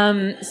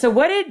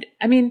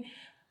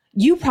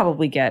 You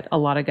probably get a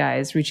lot of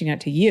guys reaching out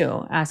to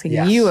you, asking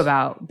you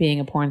about being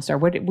a porn star.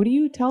 What do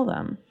you tell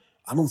them?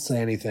 I don't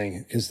say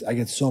anything because I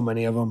get so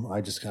many of them.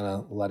 I just kind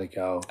of let it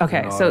go. Okay,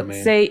 you know so what I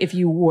mean? say if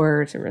you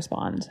were to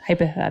respond,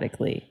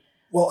 hypothetically.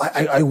 Well,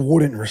 I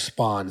wouldn't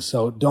respond.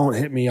 So don't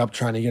hit me up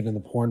trying to get in the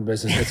porn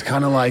business. It's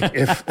kind of like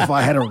if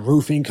I had a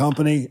roofing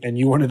company and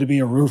you wanted to be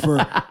a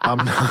roofer,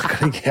 I'm not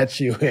going to get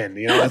you in.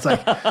 You know, it's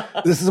like,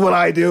 this is what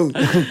I do.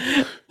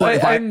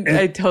 But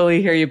I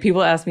totally hear you.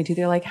 People ask me too.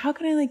 They're like, how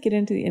can I like get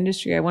into the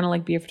industry? I want to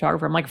like be a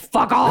photographer. I'm like,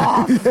 fuck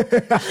off.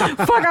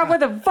 Fuck off.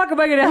 What the fuck am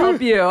I going to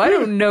help you? I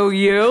don't know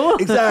you.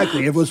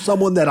 Exactly. If it was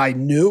someone that I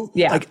knew,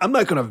 like I'm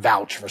not going to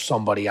vouch for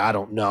somebody I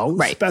don't know,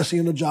 especially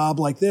in a job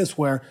like this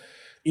where,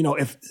 you know,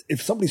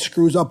 if somebody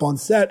screws up on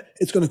set,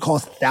 it's going to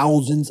cost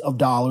thousands of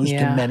dollars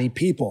to many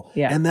people.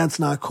 Yeah. And that's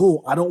not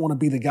cool. I don't want to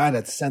be the guy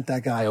that sent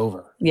that guy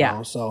over. You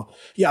know? So,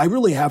 I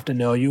really have to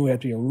know you. We have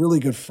to be a really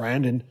good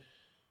friend. And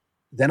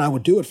then I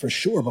would do it for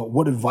sure. But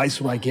what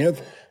advice would I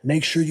give?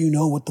 Make sure you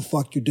know what the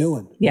fuck you're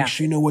doing. Make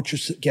sure you know what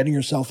you're getting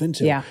yourself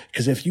into.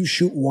 Because if you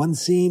shoot one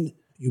scene,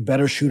 you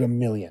better shoot a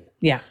million.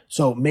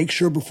 So make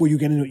sure before you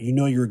get into it, you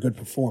know you're a good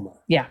performer.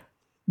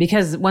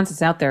 Because once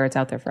it's out there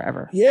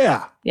forever.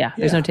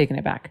 There's no taking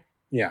it back.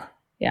 Yeah.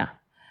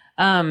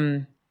 What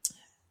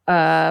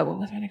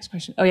was my next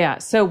question? Oh yeah.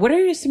 So what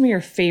are some of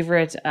your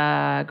favorite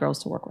girls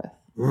to work with?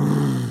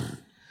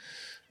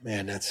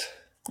 Man, that's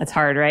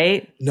hard,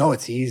 right? No,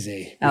 it's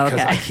easy because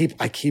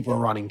I keep a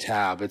running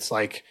tab. It's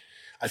like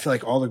I feel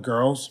like all the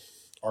girls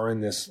are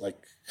in this like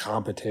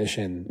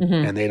competition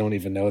and they don't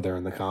even know they're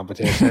in the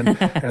competition. And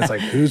it's like,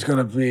 who's going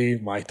to be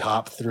my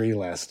top three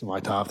list of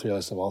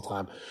all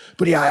time?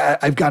 But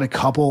I've got a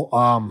couple.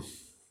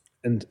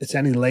 And it's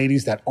any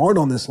ladies that aren't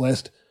on this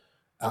list.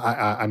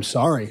 I'm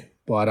sorry,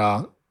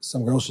 but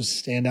some girls just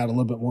stand out a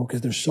little bit more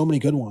because there's so many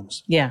good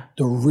ones. There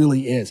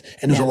really is.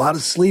 And there's a lot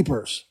of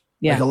sleepers.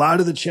 Like a lot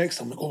of the chicks,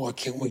 I'm like, oh, I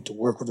can't wait to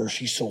work with her.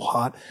 She's so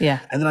hot. And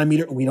then I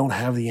meet her and we don't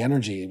have the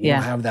energy. We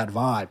don't have that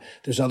vibe.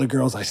 There's other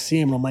girls, I see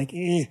them and I'm like,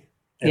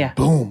 And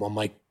boom, I'm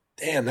like,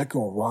 damn, that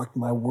girl rocked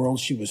my world.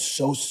 She was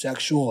so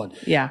sexual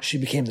and she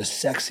became the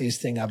sexiest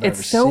thing I've ever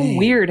seen. It's so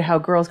weird how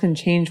girls can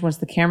change once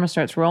the camera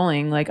starts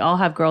rolling. Like I'll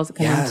have girls that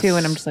come in too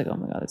and I'm just like, oh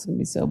my God, this is going to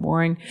be so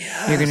boring.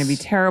 You're going to be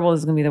terrible. This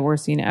is going to be the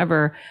worst scene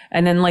ever.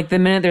 And then like the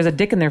minute there's a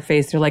dick in their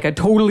face, they're like a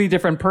totally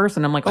different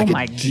person. I'm like oh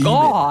my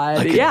God.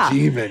 Like a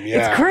demon.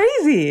 It's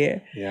crazy.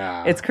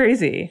 Yeah. It's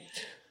crazy.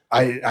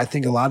 I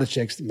think a lot of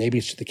chicks, maybe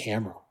it's the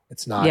camera.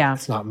 It's not.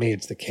 It's not me.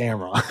 It's the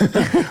camera.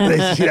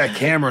 They see that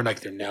camera and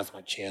like, now's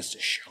my chance to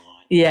shine.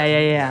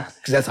 Yeah.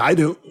 Because that's I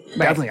do.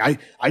 Definitely.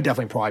 I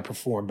definitely probably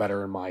perform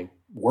better in my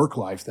work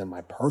life than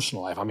my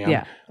personal life. I mean,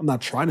 I'm not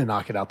trying to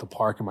knock it out the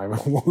park in my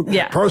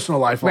personal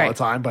life all the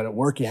time, but at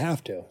work you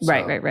have to. So.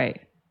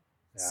 Right.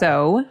 Yeah.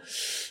 So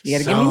you got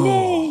to give me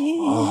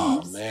names.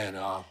 Oh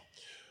man.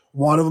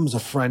 One of them's a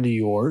friend of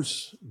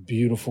yours.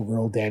 Beautiful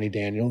girl, Danny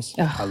Daniels.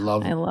 I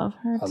love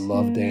her. I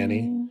love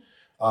Danny.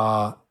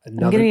 I'm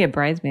going to be a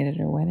bridesmaid at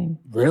her wedding.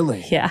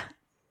 Really? Yeah.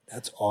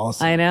 That's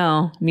awesome. I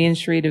know. Me and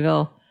Cherie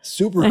DeVille.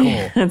 Super cool.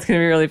 It's going to be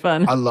really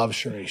fun. I love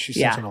Cherie. She's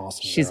such an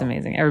awesome girl. She's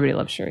amazing. Everybody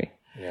loves Cherie.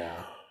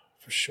 Yeah,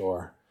 for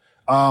sure.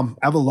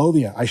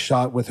 Eva I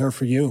shot with her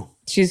for you.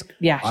 She's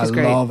great. I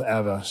love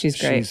Eva.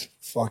 She's great. She's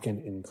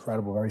fucking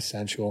incredible. Very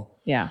sensual.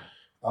 Yeah.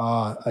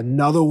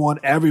 Another one,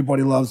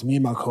 everybody loves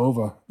Mia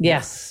Malkova.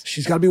 Yes.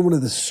 She's got to be one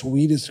of the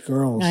sweetest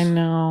girls I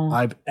know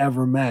I've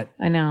ever met.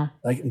 I know.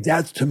 Like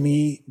that to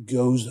me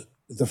goes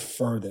the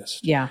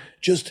furthest. Yeah.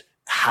 Just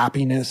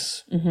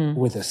happiness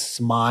with a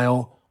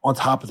smile on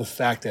top of the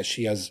fact that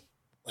she has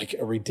like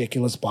a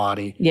ridiculous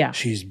body. Yeah.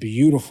 She's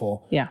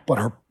beautiful. Yeah.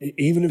 But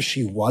even if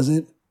she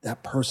wasn't,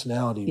 that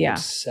personality would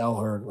sell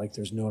her like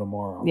there's no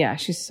tomorrow. Yeah.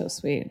 She's so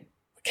sweet.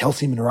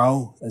 Kelsey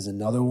Monroe is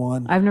another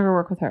one. I've never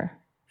worked with her.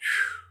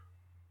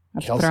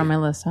 I'll put her on my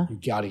list, huh? You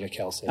gotta get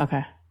Kelsey.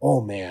 Okay.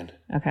 Oh man.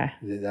 Okay.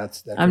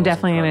 I'm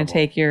definitely going to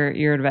take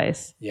your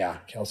advice. Yeah,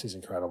 Kelsey's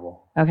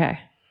incredible. Okay.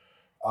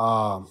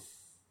 Luna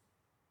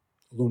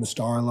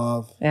Star, I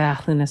love. Yeah,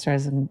 Luna Star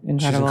is incredible.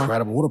 She's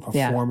incredible. What a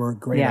performer.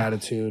 Great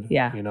attitude.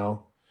 Yeah. You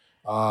know.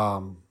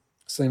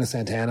 Selena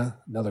Santana,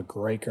 another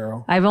great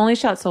girl. I've only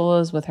shot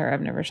solos with her.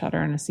 I've never shot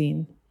her in a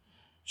scene.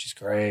 She's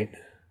great.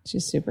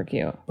 She's super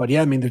cute. But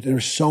yeah, I mean,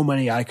 there's so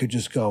many. I could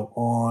just go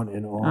on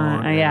and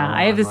on.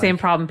 I have the same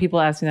problem. People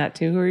ask me that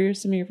too. Who are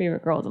some of your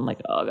favorite girls? I'm like,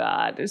 oh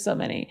God, there's so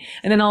many.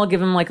 And then I'll give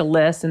them like a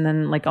list, and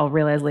then like I'll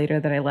realize later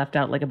that I left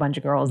out like a bunch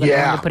of girls that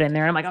I wanted to put in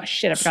there. And I'm like, oh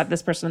shit, I forgot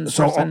this person. This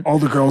person. All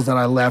the girls that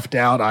I left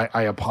out,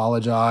 I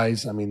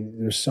apologize. I mean,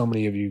 there's so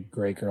many of you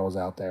great girls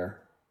out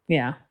there.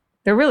 Yeah,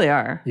 there really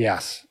are.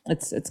 Yes,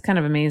 it's kind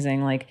of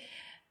amazing. Like.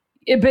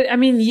 But I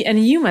mean,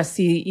 and you must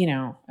see, you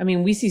know, I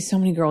mean, we see so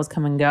many girls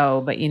come and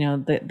go, but you know,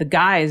 the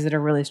guys that are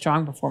really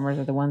strong performers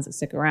are the ones that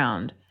stick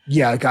around.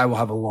 Yeah, a guy will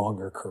have a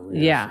longer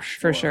career. Yeah,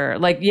 for sure.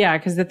 Like, yeah,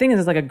 because the thing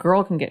is like a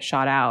girl can get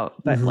shot out,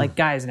 but like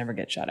guys never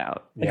get shot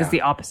out. Like it's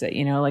the opposite,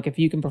 you know, like if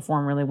you can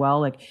perform really well,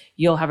 like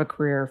you'll have a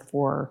career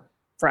for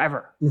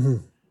forever.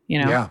 You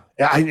know?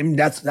 Yeah. I mean,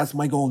 that's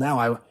my goal now.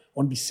 I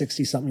want to be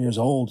 60 something years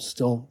old,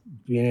 still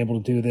being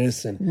able to do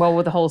this. And well,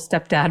 with the whole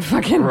stepdad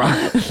fucking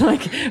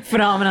like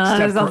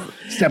phenomenon.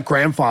 Step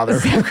grandfather.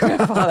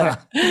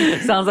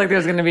 Sounds like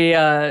there's going to be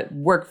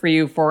work for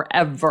you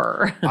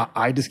forever.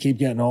 I just keep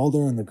getting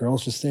older and the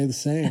girls just stay the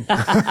same.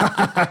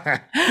 I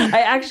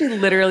actually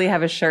literally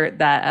have a shirt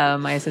that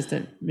my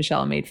assistant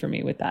Michelle made for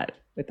me with that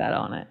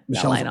on it.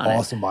 Michelle's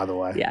awesome, by the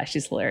way. Yeah,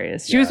 she's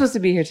hilarious. She was supposed to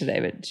be here today,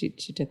 but she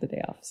took the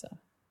day off. So,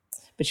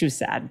 but she was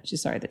sad.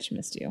 She's sorry that she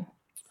missed you.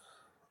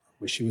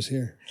 Wish she was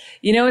here.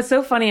 You know, it's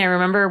so funny. I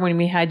remember when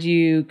we had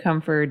you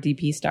come for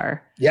DP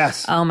Star.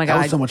 Yes. Oh my God.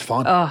 That was so much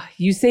fun. Oh,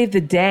 you saved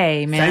the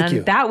day, man. Thank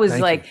you. That was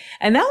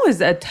and that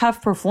was a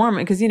tough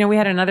performance because, you know, we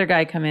had another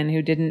guy come in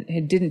who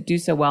didn't do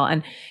so well.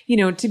 And, you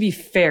know, to be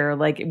fair,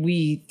 like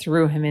we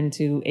threw him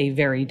into a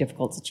very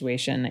difficult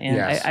situation.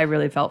 And I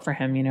really felt for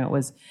him. You know,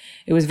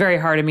 it was very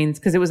hard. I mean,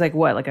 because it was like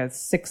what, like a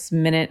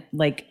 6-minute,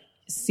 like,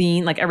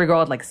 scene, like every girl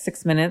had like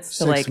 6 minutes.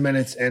 So 6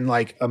 minutes, and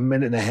like a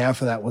minute and a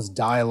half of that was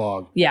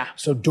dialogue. Yeah.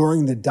 So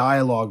during the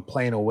dialogue,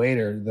 playing a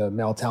waiter, the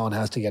male talent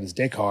has to get his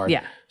dick hard.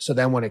 Yeah. So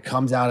then when it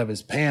comes out of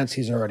his pants,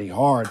 he's already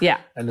hard.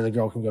 Yeah. And then the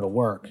girl can go to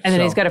work. And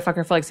then he's got to fuck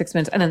her for like 6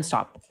 minutes and then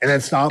stop. And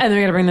then stop. And then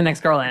we got to bring the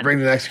next girl in. Bring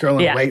the next girl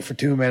in, wait for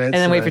 2 minutes.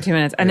 And then wait for 2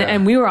 minutes.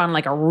 And we were on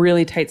like a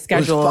really tight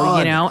schedule,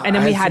 you know, and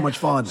then we had so much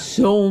fun.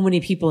 So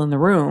many people in the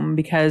room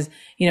because,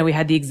 you know, we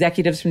had the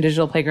executives from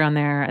Digital Playground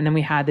there, and then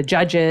we had the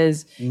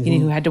judges, you know,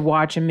 who had to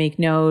watch and make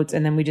notes.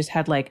 And then we just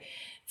had like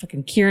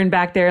fucking Kieran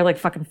back there, like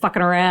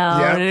fucking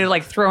around and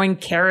like throwing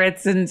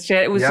carrots and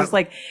shit. It was just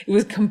like, it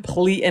was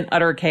complete and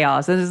utter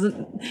chaos.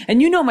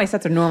 And you know, my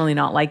sets are normally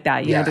not like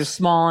that. You know, they're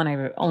small and I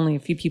have only a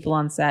few people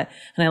on set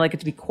and I like it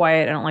to be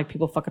quiet. I don't like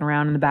people fucking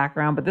around in the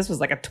background, but this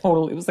was like it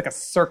was like a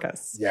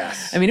circus.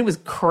 Yes. I mean, it was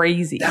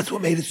crazy. That's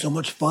what made it so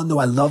much fun though.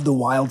 I love the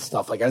wild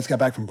stuff. Like I just got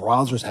back from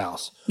Browser's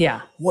house.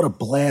 Yeah. What a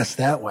blast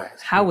that was.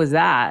 How was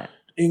that?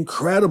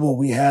 Incredible.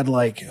 We had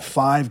like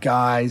 5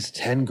 guys,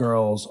 10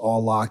 girls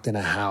all locked in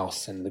a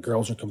house, and the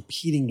girls are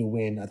competing to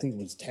win. I think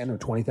it was $10,000 or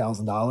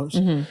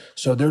 $20,000.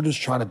 So they're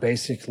just trying to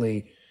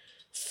basically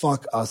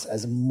fuck us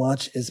as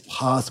much as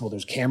possible.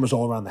 There's cameras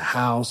all around the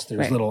house.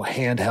 There's little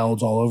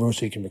handhelds all over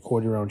so you can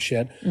record your own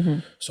shit.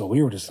 So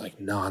we were just like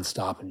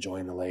nonstop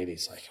enjoying the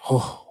ladies. Like,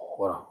 oh,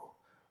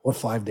 what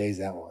 5 days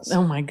that was.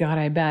 Oh my God,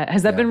 I bet.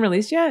 Has that been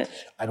released yet?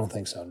 I don't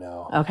think so,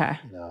 no. Okay.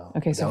 No.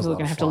 Okay, so people are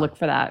going to have to look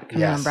for that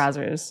coming on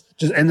Browsers.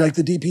 And like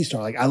the DP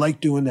Star, like I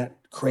like doing that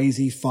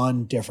crazy,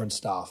 fun, different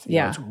stuff. You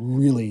know, it's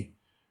really,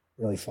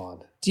 really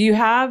fun. Do you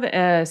have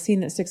a scene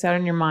that sticks out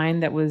in your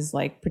mind that was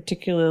like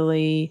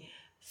particularly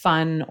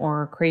fun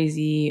or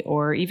crazy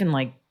or even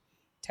like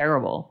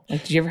terrible?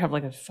 Like, did you ever have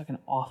like a fucking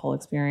awful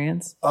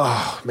experience?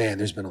 Oh man,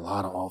 there's been a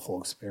lot of awful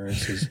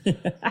experiences.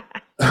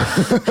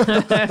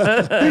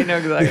 I know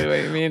exactly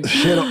what you mean.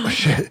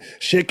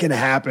 Shit can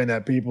happen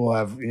that people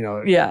have, you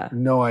know,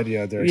 no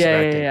idea they're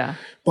expecting. Yeah.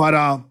 But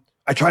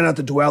I try not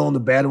to dwell on the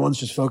bad ones,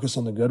 just focus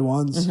on the good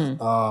ones.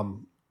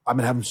 I've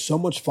been having so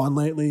much fun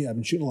lately. I've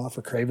been shooting a lot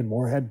for Craven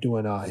Moorhead,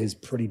 doing his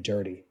Pretty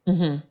Dirty.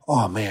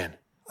 Oh man,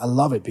 I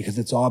love it because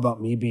it's all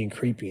about me being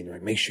creepy and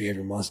like make sure you have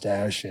your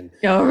mustache and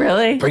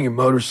really bring your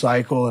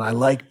motorcycle. And I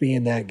like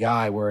being that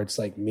guy where it's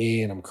like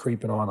me and I'm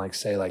creeping on like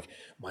say like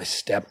my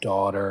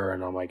stepdaughter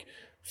and I'm like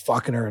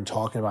fucking her and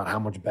talking about how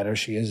much better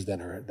she is than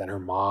her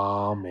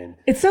mom. And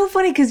it's so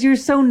funny because you're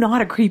so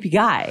not a creepy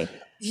guy.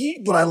 Yeah,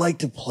 but I like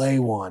to play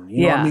one.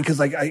 You know what I mean? Because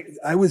like I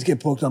always get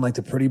booked on like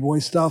the pretty boy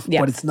stuff,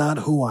 but it's not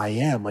who I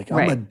am. Like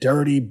I'm a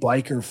dirty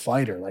biker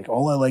fighter. Like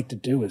all I like to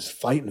do is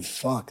fight and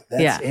fuck.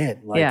 That's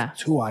it. Like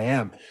it's who I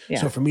am.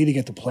 So for me to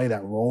get to play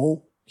that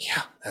role,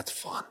 that's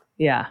fun.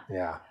 Yeah.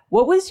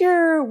 What was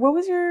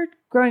your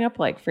growing up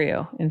like for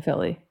you in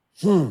Philly?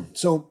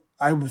 So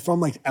I'm from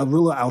like a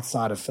little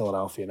outside of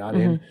Philadelphia, not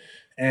in.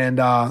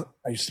 And I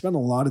spent a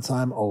lot of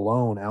time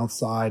alone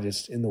outside,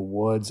 just in the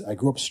woods. I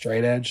grew up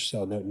straight edge,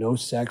 so no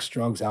sex,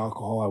 drugs,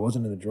 alcohol. I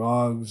wasn't into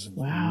drugs,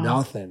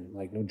 nothing,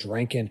 like no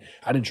drinking.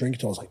 I didn't drink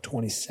until I was like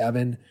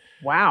 27.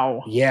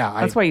 Wow. Yeah.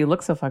 That's why you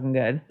look so fucking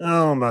good.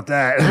 Oh, about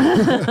that.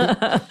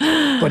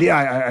 But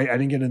yeah, I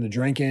didn't get into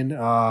drinking.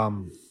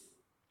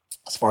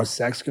 As far as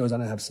sex goes, I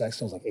didn't have sex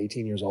until I was like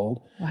 18 years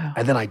old. Wow.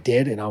 And then I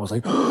did, and I was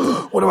like,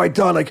 what have I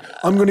done? Like,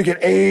 I'm going to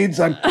get AIDS.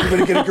 I'm going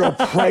to get a girl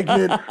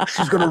pregnant.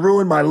 She's going to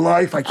ruin my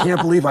life. I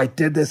can't believe I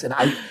did this. And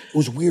it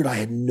was weird. I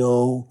had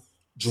no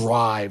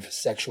drive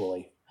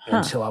sexually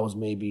until I was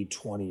maybe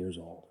 20 years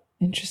old.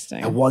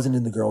 Interesting. I wasn't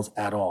into girls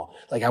at all.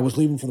 Like, I was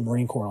leaving for the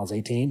Marine Corps when I was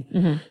 18.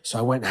 Mm-hmm. So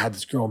I went and had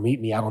this girl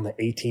meet me out on the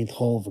 18th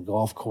hole of a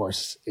golf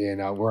course in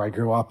where I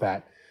grew up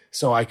at.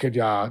 So I could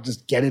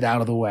just get it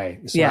out of the way.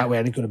 So that way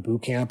I didn't go to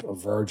boot camp a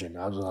virgin.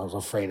 I was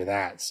afraid of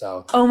that.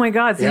 So oh my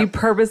God. So you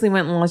purposely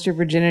went and lost your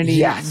virginity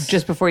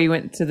just before you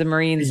went to the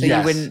Marines so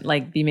you wouldn't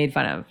like be made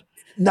fun of.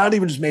 Not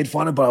even just made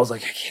fun of, but I was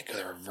like, I can't go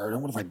there a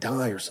virgin. What if I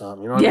die or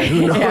something? You know what I mean?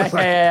 Who knows?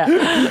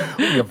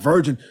 A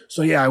virgin.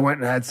 So yeah, I went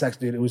and had sex,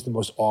 dude. It was the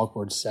most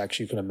awkward sex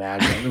you could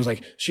imagine. It was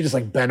like, she just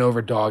like bent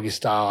over doggy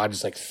style. I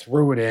just like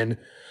threw it in. I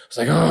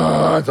was like,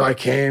 oh, so I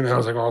came and I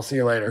was like, well, I'll see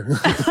you later.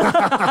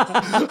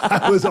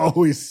 I was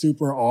always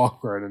super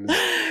awkward.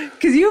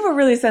 Because you have a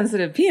really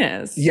sensitive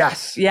penis.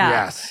 Yes. Yeah.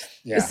 Yes.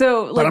 Yeah.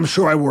 So, like, but I'm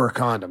sure I wore a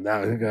condom.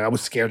 I was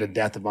scared to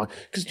death of mine.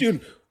 Because,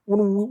 dude, when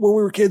we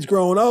were kids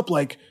growing up,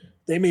 like,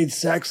 they made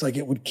sex like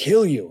it would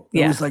kill you.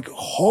 It was like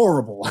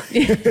horrible.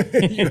 You're gonna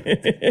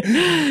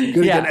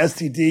get an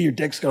STD, your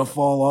dick's gonna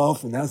fall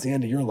off, and that's the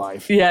end of your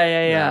life.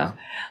 Yeah.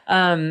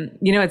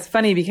 You know, it's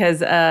funny because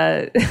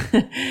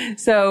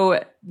so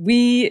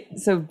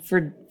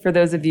for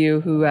those of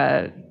you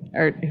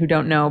who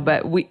don't know,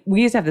 but we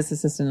used to have this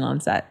assistant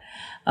on set.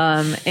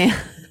 And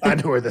I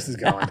know where this is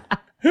going.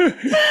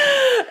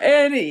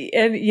 and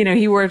you know,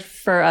 he worked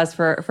for us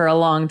for a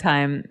long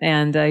time,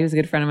 and he was a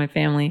good friend of my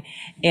family.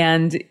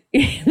 And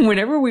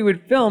whenever we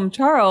would film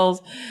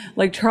Charles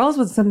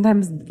would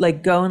sometimes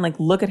like go and like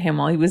look at him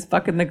while he was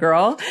fucking the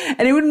girl,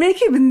 and it would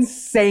make him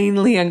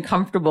insanely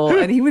uncomfortable.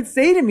 And he would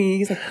say to me,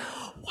 he's like,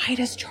 why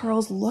does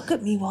Charles look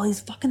at me while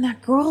he's fucking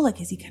that girl?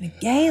 Like, is he kind of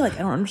gay? Like,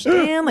 I don't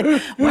understand.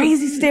 Like, why is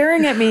he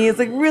staring at me? It's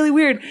like really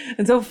weird.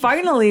 And so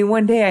finally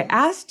one day I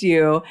asked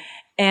you,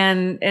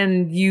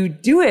 and you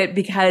do it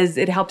because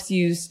it helps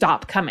you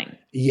stop coming.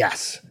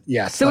 Yes.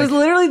 So it was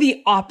literally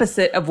the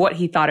opposite of what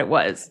he thought it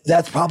was.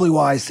 That's probably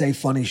why I say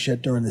funny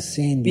shit during the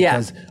scene,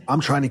 because I'm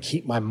trying to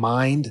keep my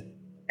mind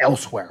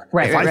elsewhere.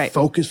 If I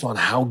focus on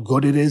how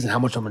good it is and how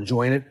much I'm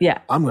enjoying it,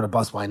 I'm going to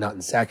bust my nut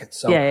in seconds.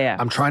 So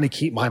I'm trying to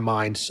keep my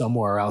mind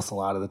somewhere else a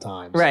lot of the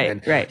times.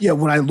 Right. Yeah,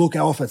 when I look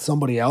off at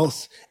somebody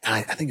else, and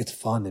I think it's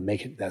fun to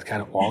make it that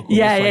kind of awkward.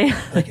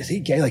 Like, is he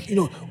gay? Like, you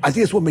know, I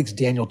think it's what makes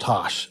Daniel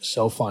Tosh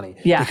so funny.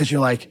 Yeah. Because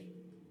you're like,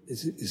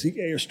 is he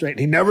gay or straight? And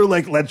he never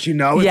like lets you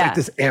know. It's like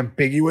this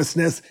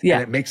ambiguousness. Yeah.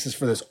 And it makes this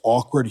for this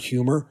awkward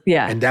humor.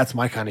 Yeah. And that's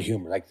my kind of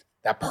humor. Like,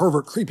 that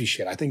pervert creepy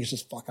shit. I think it's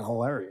just fucking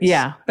hilarious.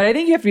 Yeah. But I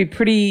think you have to be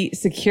pretty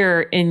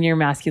secure in your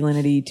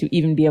masculinity to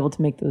even be able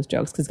to make those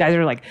jokes. Cause guys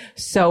are like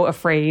so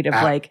afraid of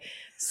like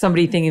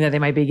somebody thinking that they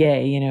might be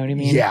gay. You know what I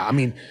mean? Yeah. I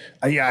mean,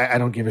 I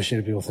don't give a shit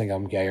if people think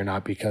I'm gay or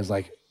not, because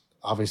like,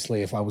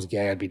 obviously, if I was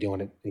gay, I'd be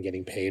doing it and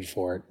getting paid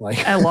for it.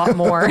 Like a lot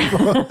more,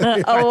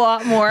 a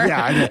lot more.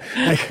 Yeah,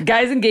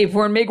 guys in gay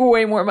porn make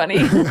way more money.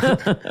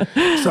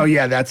 So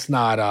yeah, that's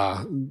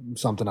not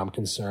something I'm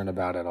concerned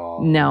about at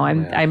all. No,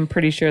 I'm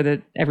pretty sure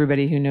that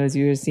everybody who knows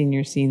you has seen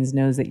your scenes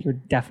knows that you're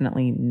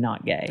definitely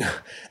not gay.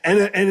 and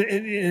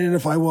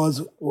if I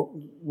was,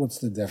 what's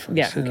the difference?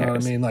 Yeah, you know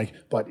what I mean? Like,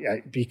 but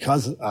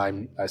because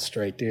I'm a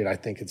straight dude, I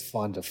think it's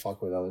fun to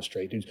fuck with other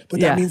straight dudes.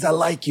 But that means I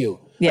like you.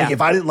 Yeah. Like,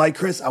 if I didn't like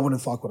Chris, I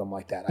wouldn't fuck with him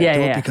like that. I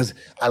do it because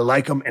I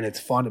like him and it's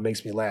fun. It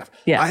makes me laugh.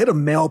 Yeah. I had a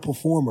male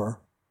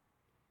performer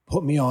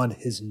put me on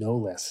his no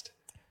list.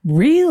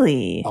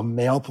 Really? A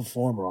male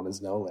performer on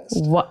his no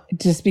list. What?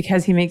 Just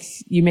because you make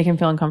him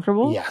feel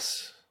uncomfortable?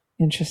 Yes.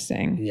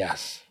 Interesting.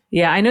 Yes.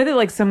 Yeah, I know that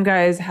like some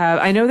guys have,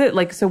 I know that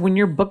like, so when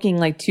you're booking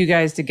like two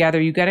guys together,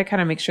 you got to kind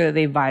of make sure that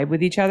they vibe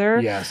with each other.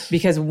 Yes.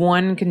 Because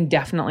one can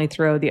definitely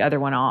throw the other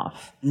one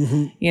off,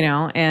 you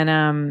know?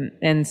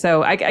 And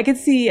so I could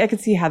see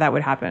how that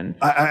would happen.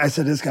 I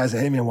said, this guy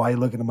said, hey man, why are you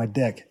looking at my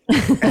dick?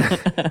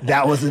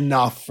 That was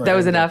enough. That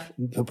was enough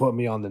to put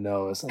me on the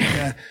nose.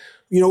 Like,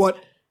 you know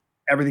what?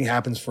 Everything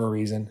happens for a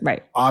reason.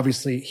 Right.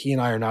 Obviously he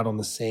and I are not on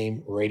the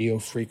same radio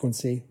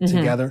frequency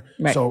together.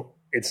 Right. So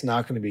it's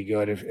not going to be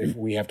good if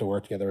we have to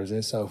work together as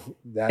this. So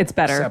that it's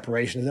better.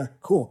 Separation is there.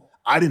 Cool.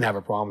 I didn't have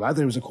a problem. I thought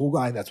he was a cool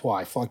guy. That's why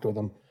I fucked with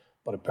him.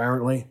 But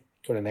apparently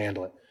couldn't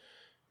handle it.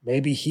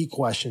 Maybe he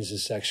questions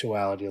his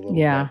sexuality a little bit.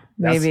 Yeah,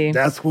 maybe.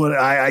 That's what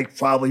I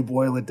probably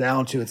boil it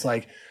down to. It's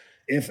like,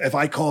 if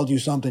I called you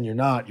something you're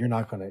not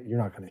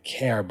gonna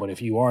care. But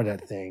if you are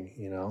that thing,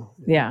 you know,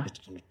 it's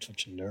gonna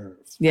touch a nerve.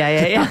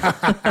 Yeah.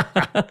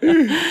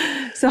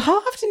 So how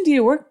often do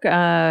you work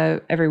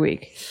every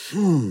week?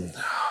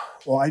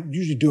 Well, I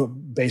usually do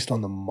it based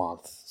on the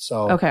month.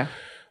 So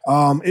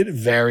It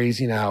varies,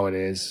 you know how it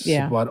is.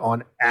 Yeah. But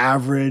on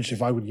average,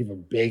 if I would give a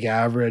big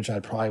average,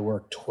 I'd probably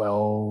work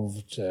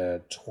 12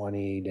 to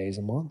 20 days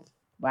a month.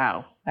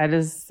 Wow. That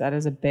is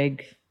a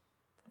big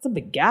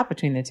gap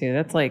between the two.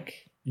 That's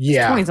like,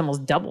 20 is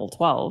almost double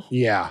 12.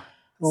 Yeah.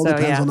 Well, it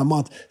depends on the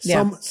month.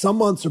 Some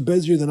months are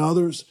busier than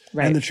others.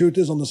 Right. And the truth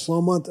is, on the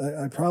slow month,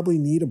 I probably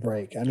need a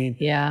break. I mean,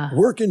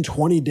 working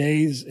 20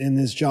 days in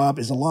this job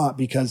is a lot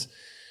because,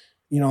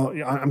 you know,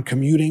 I'm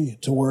commuting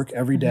to work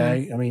every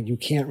day. I mean, you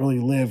can't really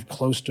live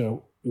close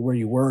to where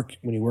you work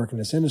when you work in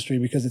this industry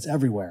because it's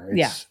everywhere.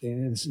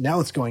 Now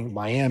it's going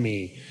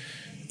Miami,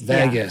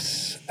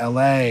 Vegas,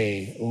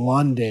 LA,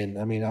 London.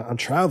 I mean, I'm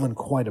traveling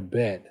quite a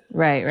bit.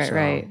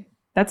 Right.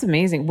 That's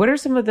amazing. What are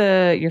some of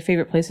your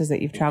favorite places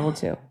that you've traveled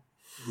to?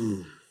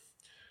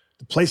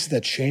 The places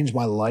that changed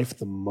my life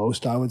the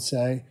most, I would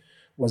say,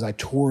 was I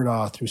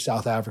toured through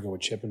South Africa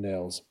with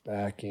Chippendales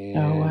back in.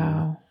 Oh,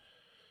 wow.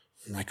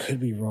 I could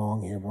be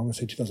wrong here, but I'm going to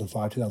say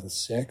 2005,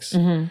 2006.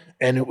 And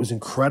it was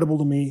incredible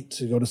to me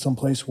to go to some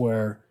place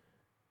where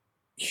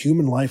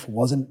human life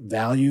wasn't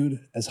valued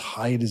as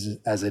high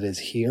as it is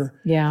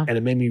here. Yeah. And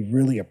it made me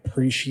really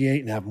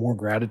appreciate and have more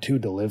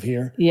gratitude to live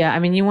here. Yeah. I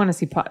mean, you want to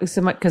see,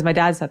 because my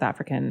dad's South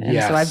African.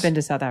 And so I've been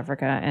to South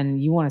Africa,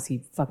 and you want to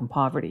see fucking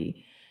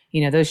poverty.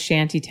 You know, those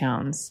shanty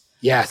towns.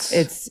 Yes.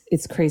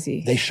 It's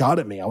crazy. They shot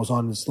at me. I was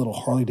on this little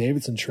Harley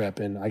Davidson trip,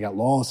 and I got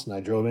lost, and I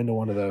drove into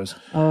one of those.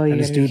 Oh, yeah.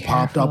 And this dude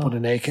popped up with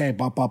an AK,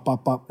 bop, bop,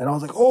 bop, bop. And I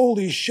was like,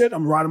 holy shit.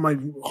 I'm riding my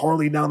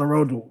Harley down the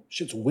road.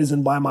 Shit's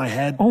whizzing by my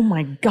head. Oh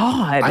my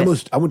God. I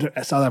went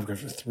to South Africa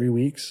for 3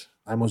 weeks.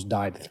 I almost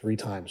died 3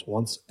 times.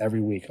 Once every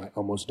week, I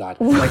almost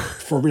died. Like,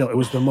 for real. It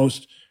was the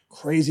most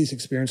craziest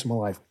experience of my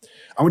life.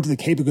 I went to the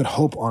Cape of Good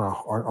Hope on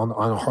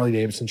a Harley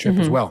Davidson trip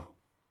as well.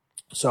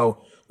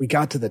 So we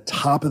got to the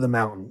top of the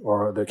mountain,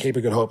 or the Cape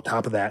of Good Hope,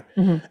 top of that,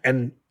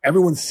 and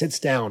everyone sits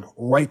down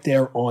right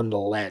there on the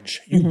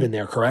ledge. You've been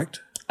there, correct?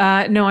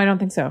 No, I don't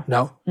think so.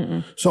 No?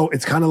 So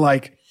it's kind of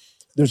like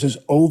there's this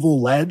oval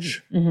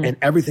ledge, and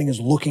everything is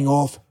looking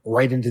off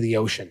right into the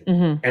ocean.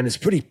 And it's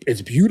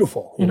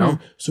beautiful, you know?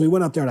 So we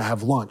went up there to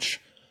have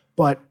lunch,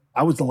 but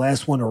I was the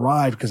last one to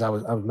arrive because I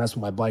was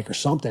messing with my bike or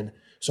something.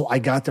 So I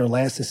got there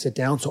last to sit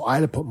down. So I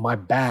had to put my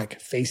back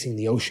facing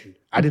the ocean.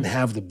 I didn't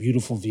have the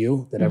beautiful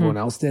view that everyone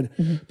else did,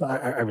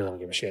 but I really don't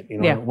give a shit, you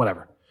know,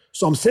 whatever.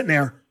 So I'm sitting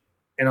there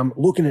and I'm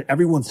looking at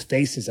everyone's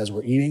faces as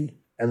we're eating.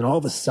 And then all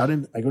of a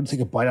sudden I go to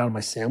take a bite out of my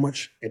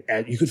sandwich,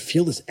 and you could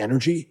feel this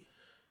energy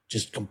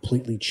just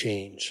completely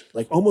change,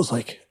 like almost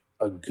like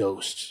a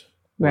ghost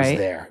was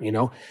there, you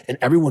know, and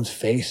everyone's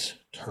face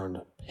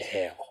turned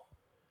pale.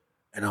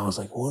 And I was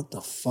like, what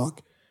the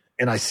fuck?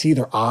 And I see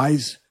their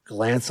eyes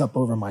glance up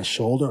over my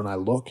shoulder, and I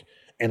look,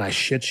 and I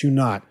shit you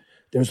not,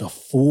 there's a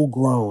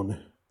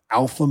full-grown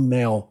alpha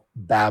male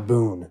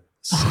baboon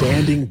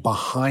standing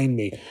behind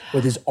me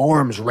with his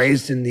arms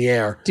raised in the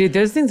air. Dude,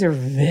 those things are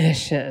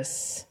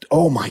vicious.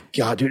 Oh my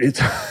God, dude.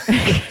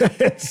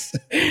 That's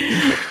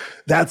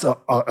a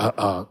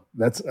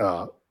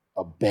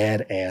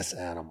badass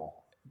animal.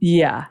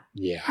 Yeah.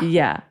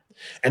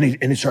 And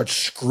he starts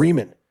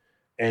screaming.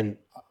 And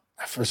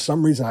for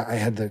some reason, I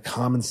had the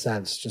common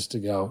sense just to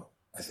go,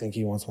 I think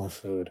he wants my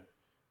food.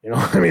 You know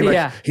what I mean?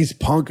 Like, he's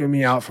punking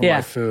me out for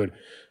my food.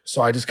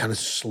 So I just kind of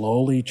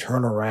slowly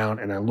turn around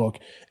and I look,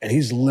 and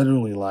he's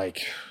literally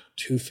like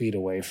 2 feet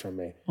away from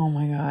me. Oh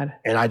my God.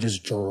 And I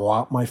just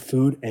dropped my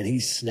food, and he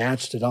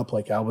snatched it up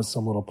like I was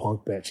some little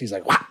punk bitch. He's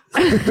like, what?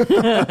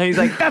 He's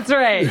like, that's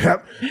right.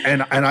 Yep.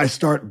 And I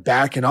start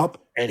backing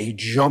up, and he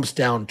jumps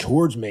down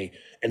towards me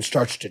and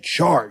starts to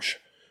charge.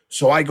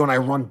 So I go and I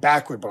run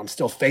backward, but I'm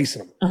still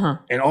facing him.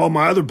 And all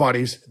my other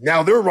buddies,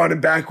 now they're running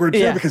backward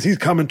too because he's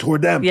coming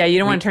toward them. Yeah, you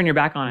don't want to turn your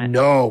back on it.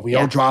 No, we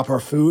all drop our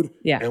food.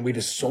 And we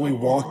just slowly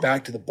walk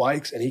back to the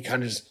bikes, and he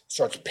kind of just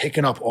starts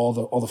picking up all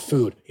the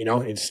food, you know,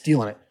 and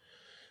stealing it.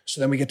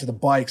 So then we get to the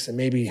bikes, and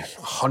maybe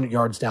 100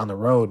 yards down the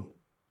road,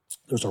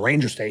 there's a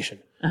ranger station.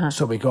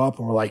 So we go up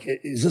and we're like,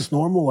 is this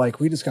normal? Like,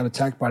 we just got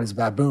attacked by this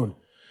baboon.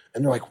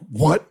 And they're like,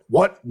 what?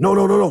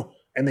 No.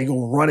 And they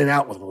go running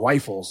out with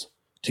rifles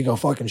to go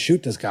fucking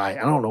shoot this guy.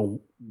 I don't know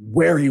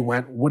where he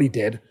went, what he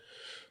did.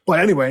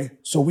 But anyway,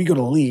 so we go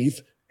to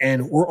leave,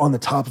 and we're on the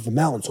top of a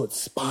mountain. So it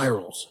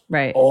spirals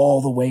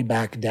all the way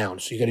back down.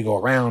 So you got to go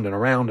around and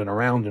around and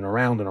around and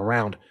around and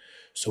around.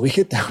 So we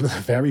get down to the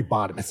very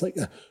bottom. It's like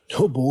a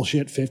no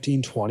bullshit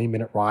 15, 20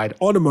 minute ride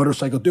on a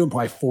motorcycle doing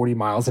probably 40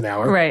 miles an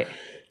hour. Right.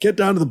 Get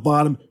down to the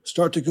bottom,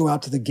 start to go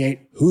out to the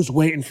gate. Who's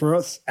waiting for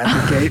us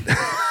at the gate?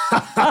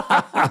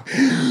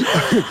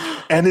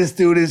 And this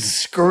dude is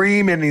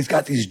screaming. He's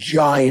got these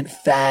giant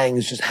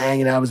fangs just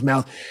hanging out of his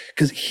mouth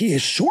because he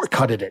has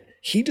shortcutted it.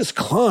 He just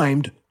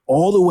climbed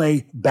all the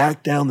way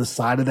back down the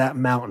side of that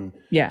mountain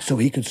so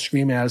he could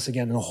scream at us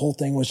again. And the whole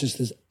thing was just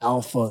this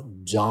alpha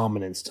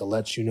dominance to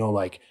let you know,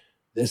 like,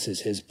 this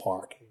is his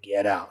park.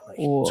 Get out. Like,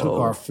 he took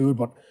our food.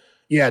 But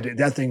yeah, dude,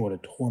 that thing would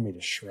have tore me to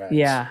shreds.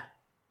 Yeah.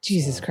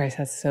 Jesus Christ,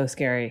 that's so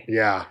scary.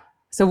 Yeah.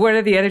 So what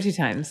are the other 2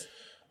 times?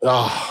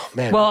 Oh,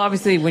 man. Well,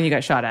 obviously, when you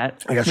got shot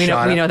at. We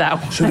know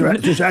that one. So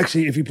there's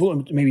actually, if you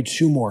pull maybe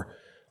 2 more.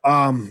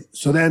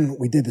 So then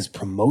we did this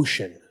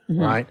promotion,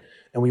 right?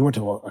 And we went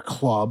to a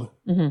club,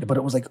 but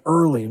it was like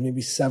early,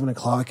 maybe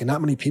 7:00, and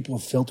not many people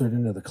have filtered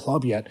into the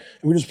club yet.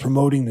 And we were just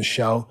promoting the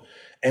show.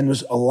 And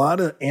there's a lot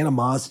of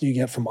animosity you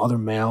get from other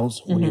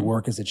males when you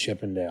work as a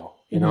Chippendale.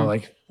 You know,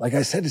 like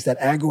I said, it's that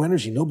aggro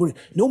energy.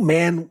 No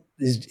man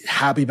is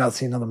happy about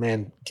seeing another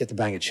man get to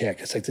bang a chick.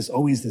 It's like there's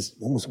always this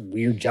almost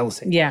weird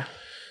jealousy. Yeah.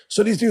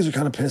 So these dudes are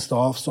kind of pissed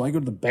off. So I go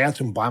to the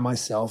bathroom by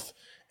myself.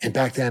 And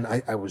back then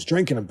I was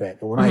drinking a bit.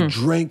 And when I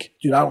drink,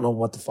 dude, I don't know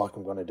what the fuck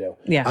I'm going to do.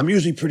 Yeah. I'm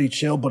usually pretty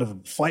chill, but if a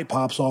fight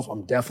pops off,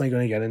 I'm definitely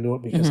going to get into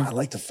it because I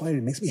like to fight.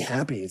 It makes me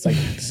happy. It's like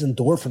this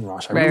endorphin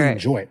rush. I really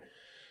enjoy it.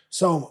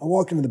 So I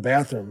walk into the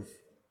bathroom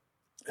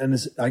and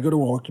I go to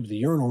walk to the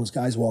urinal and this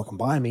guy's walking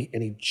by me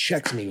and he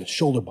checks me with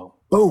shoulder bump.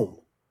 Boom.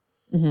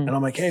 And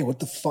I'm like, hey, what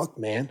the fuck,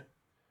 man?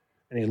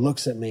 And he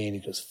looks at me and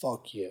he goes,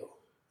 fuck you.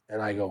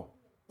 And I go,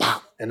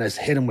 pop. And I just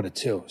hit him with a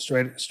 2,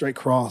 straight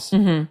cross.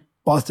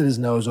 Busted his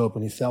nose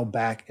open. He fell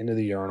back into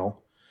the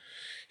urinal.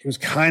 He was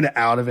kind of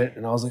out of it.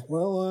 And I was like,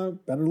 well,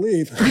 better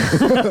leave.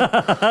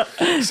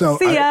 So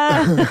see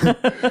ya.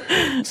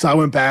 So I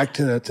went back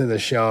to the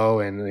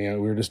show and we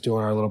were just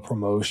doing our little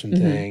promotion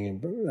thing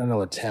and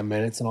another 10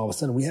 minutes. And all of a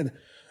sudden we had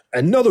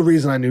another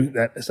reason I knew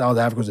that South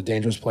Africa was a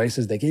dangerous place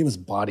is they gave us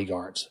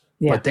bodyguards.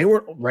 Yeah. But they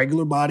weren't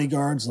regular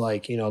bodyguards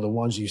like, the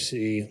ones you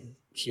see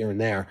here and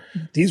there.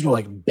 These were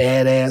like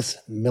badass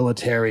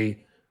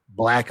military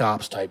black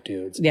ops type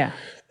dudes. Yeah.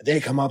 They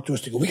come up to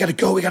us to go, we got to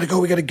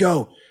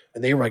go.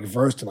 And they were like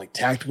versed in like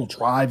tactical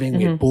driving.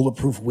 We had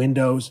bulletproof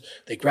windows.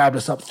 They grabbed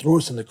us up, threw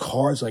us in the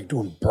cars, like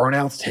doing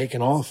burnouts,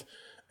 taking off.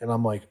 And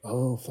I'm like,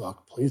 oh,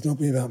 fuck, please don't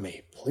be about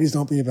me. Please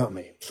don't be about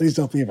me. Please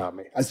don't be about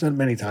me. I spent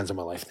many times in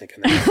my life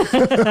thinking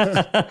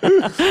that.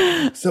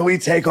 So we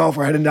take off.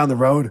 We're heading down the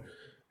road.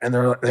 And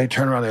they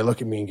turn around, they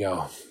look at me and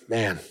go,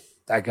 man,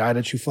 that guy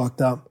that you fucked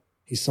up,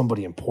 he's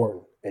somebody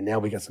important. And now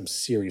we got some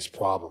serious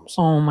problems.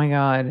 Oh, my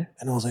God.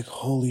 And I was like,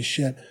 holy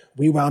shit.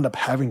 We wound up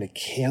having to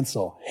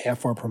cancel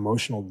half our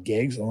promotional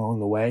gigs along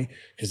the way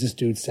because this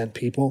dude sent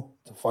people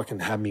to fucking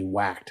have me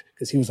whacked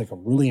because he was like a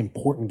really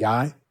important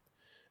guy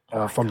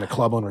from the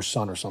club owner's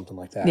son or something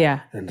like that.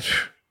 Yeah. And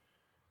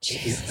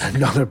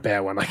another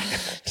bad one. Like,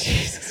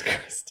 Jesus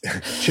Christ.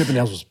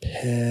 Chippendales was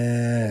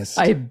pissed.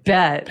 I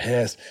bet.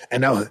 Pissed. And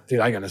now, dude,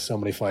 I got into so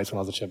many fights when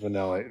I was a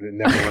Chippendale. It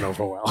never went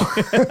over well.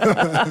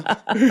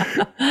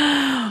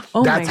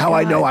 That's how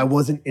I know I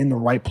wasn't in the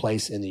right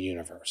place in the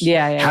universe.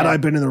 Yeah. Had I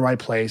been in the right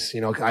place,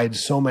 I had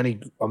so many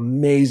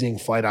amazing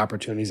fight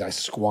opportunities I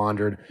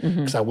squandered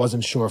because I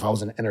wasn't sure if I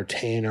was an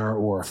entertainer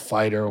or a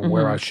fighter or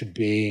where I should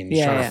be and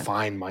trying to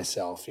find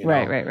myself.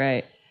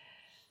 Right.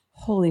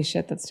 Holy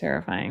shit, that's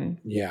terrifying.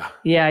 Yeah.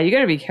 Yeah, you got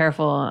to be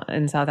careful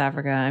in South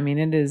Africa. I mean,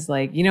 it is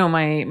like,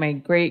 my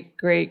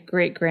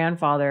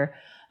great-great-great-grandfather,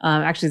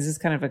 actually, this is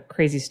kind of a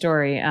crazy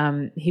story.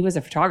 He was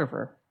a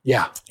photographer.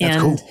 Yeah,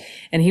 that's cool.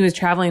 And he was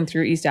traveling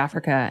through East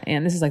Africa,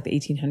 and this is like the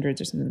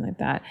 1800s or something like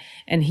that.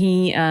 And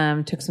he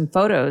took some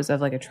photos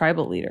of like a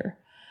tribal leader.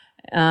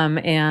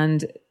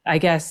 And I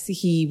guess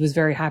he was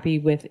very happy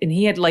with, and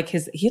he had like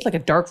a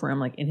dark room,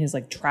 like in his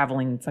like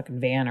traveling fucking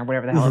van or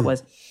whatever the hell it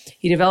was.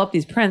 He developed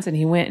these prints and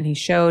he went and he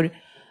showed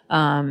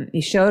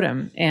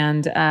him.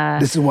 And,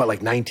 this is what,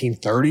 like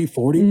 1930,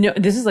 40? No,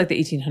 this is like the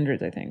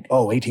 1800s, I think.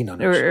 Oh,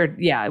 1800s. Or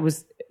yeah, it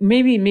was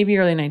maybe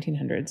early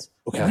 1900s.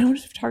 Okay. When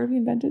was photography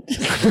invented?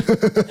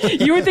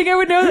 You would think I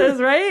would know this,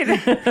 right?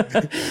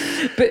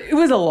 But it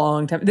was a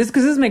long time.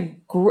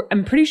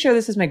 I'm pretty sure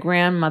this is my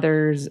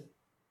grandmother's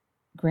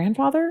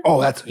grandfather.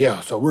 Oh,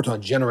 so we're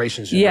talking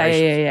generations.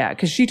 Yeah.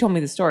 Because she told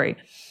me the story,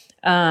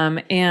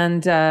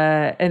 and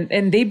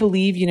they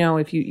believe,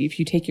 if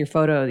you take your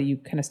photo, that you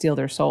kind of steal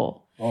their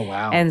soul. Oh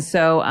wow! And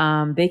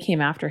so they came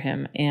after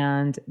him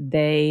and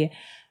they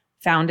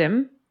found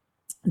him.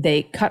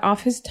 They cut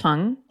off his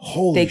tongue.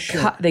 Holy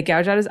shit! They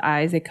gouged out his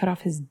eyes. They cut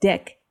off his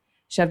dick,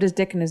 shoved his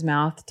dick in his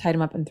mouth, tied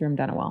him up, and threw him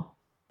down a well.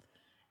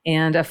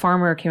 And a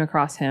farmer came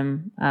across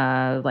him,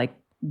 like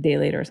day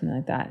later or something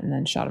like that, and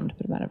then shot him to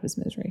put him out of his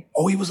misery.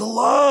 Oh, he was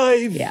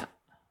alive. Yeah.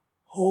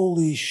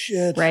 Holy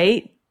shit.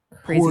 Right?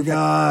 Crazy. Poor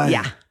guy.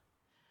 Yeah.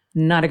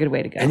 Not a good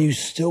way to go. And you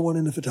still went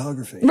into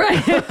photography.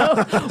 Right.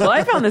 Well,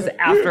 I found this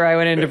after I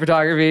went into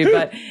photography,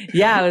 but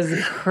yeah, it was a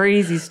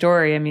crazy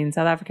story. I mean,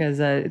 South Africa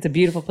it's a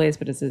beautiful place,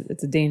 but it's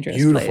a dangerous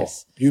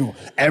place. Beautiful.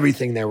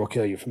 Everything there will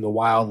kill you, from the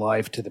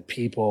wildlife to the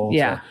people.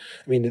 Yeah.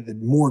 The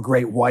more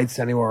great whites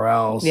anywhere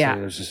else. Yeah.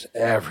 There's just,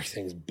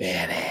 everything's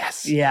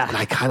badass. Yeah. And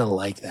I kind of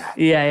like that.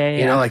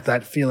 Yeah. Like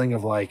that feeling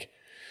of like,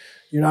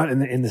 you're not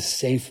in the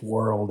safe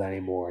world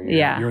anymore.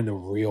 You're in the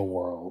real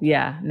world.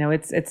 Yeah. No,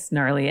 it's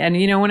gnarly. And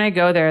when I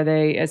go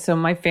there, so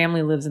my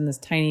family lives in this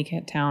tiny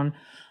town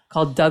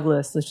called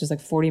Douglas, which is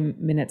like 40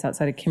 minutes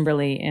outside of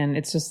Kimberley. And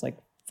it's just like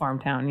farm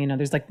town.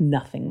 There's like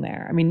nothing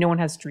there. I mean, no one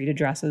has street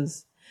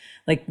addresses.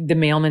 Like the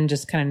mailman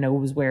just kind of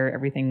knows where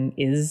everything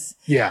is.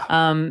 Yeah.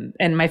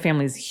 And my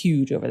family's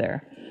huge over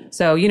there.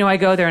 So, I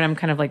go there and I'm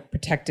kind of like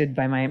protected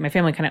by my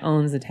family kind of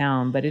owns the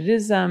town, but it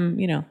is,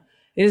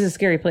 it is a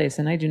scary place,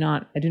 and I do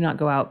not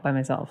go out by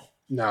myself.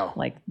 No.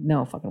 Like,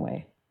 no fucking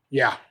way.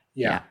 Yeah.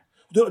 Yeah.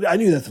 I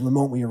knew that from the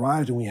moment we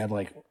arrived and we had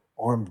like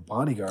armed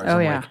bodyguards. Oh,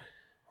 I'm like,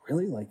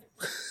 really? Like,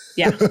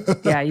 yeah.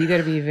 Yeah. You got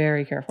to be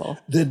very careful.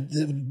 The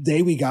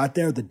day we got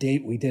there, the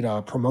date we did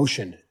a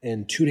promotion,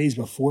 and 2 days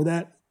before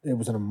that, it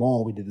was in a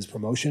mall. We did this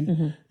promotion.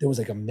 Mm-hmm. There was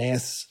like a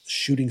mass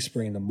shooting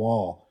spree in the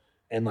mall,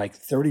 and like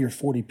 30 or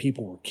 40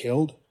 people were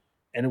killed.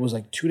 And it was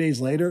like 2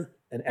 days later,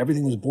 and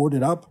everything was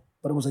boarded up.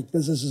 But it was like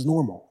business as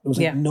normal. It was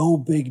like no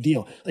big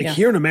deal. Like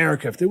here in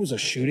America, if there was a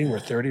shooting where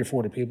 30 or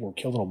 40 people were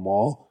killed in a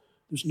mall,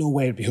 there's no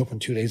way it'd be open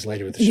 2 days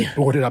later with the shit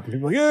boarded up and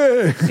people like,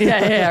 yeah,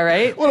 yeah,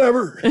 right,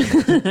 whatever.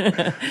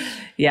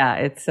 Yeah,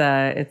 it's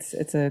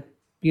a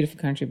beautiful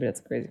country, but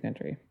it's a crazy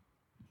country.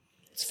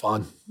 It's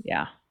fun.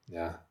 Yeah.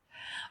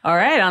 All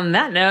right. On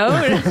that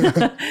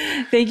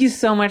note, thank you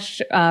so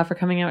much for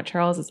coming out,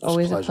 Charles. It's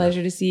always a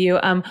pleasure to see you.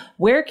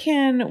 Where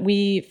can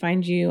we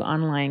find you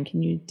online?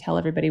 Can you tell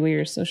everybody where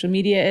your social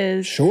media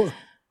is? Sure.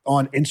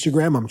 On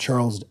Instagram, I'm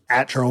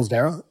at Charles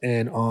Dara,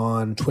 and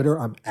on Twitter,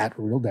 I'm at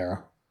Real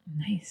Dara.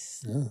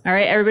 Nice. Yeah. All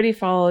right, everybody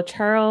follow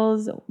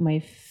Charles, my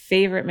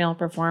favorite male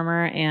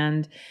performer,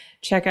 and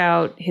check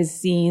out his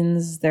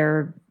scenes.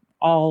 They're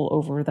all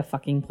over the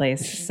fucking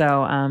place.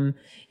 So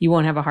you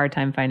won't have a hard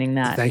time finding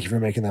that. Thank you for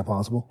making that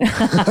possible.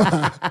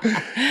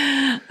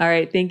 All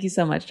right. Thank you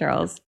so much,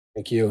 Charles.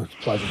 Thank you. It's a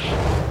pleasure.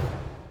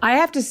 I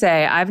have to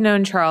say, I've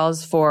known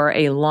Charles for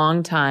a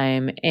long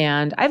time,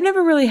 and I've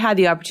never really had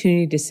the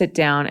opportunity to sit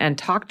down and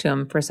talk to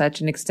him for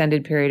such an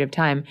extended period of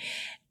time.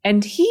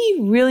 And he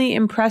really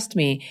impressed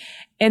me.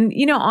 And,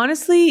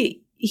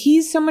 honestly,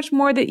 he's so much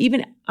more that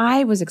even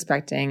I was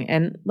expecting.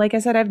 And like I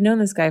said, I've known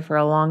this guy for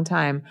a long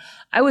time.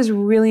 I was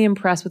really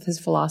impressed with his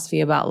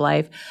philosophy about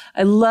life.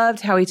 I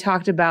loved how he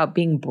talked about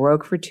being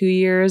broke for 2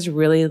 years,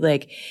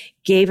 really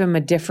gave him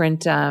a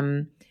different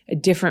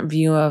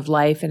view of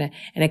life and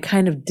a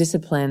kind of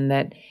discipline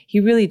that he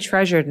really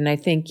treasured. And I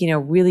think,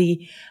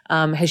 really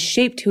has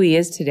shaped who he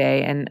is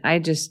today. And I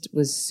just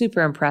was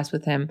super impressed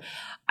with him.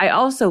 I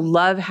also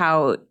love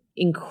how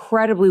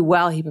incredibly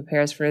well he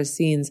prepares for his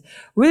scenes,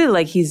 really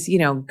like he's,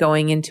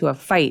 going into a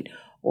fight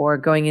or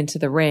going into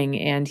the ring.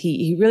 And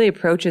he really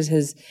approaches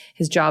his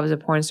job as a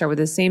porn star with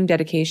the same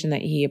dedication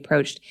that he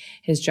approached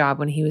his job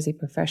when he was a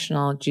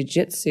professional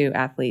jiu-jitsu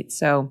athlete.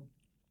 So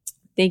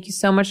thank you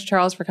so much,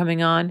 Charles, for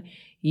coming on.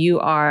 You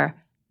are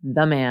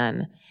the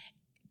man.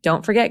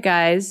 Don't forget,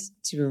 guys,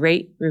 to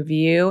rate,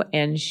 review,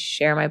 and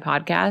share my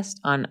podcast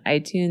on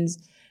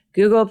iTunes,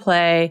 Google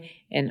Play,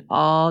 and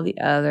all the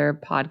other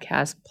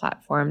podcast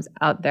platforms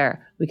out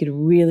there. We could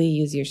really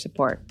use your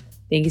support.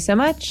 Thank you so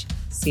much.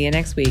 See you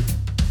next week.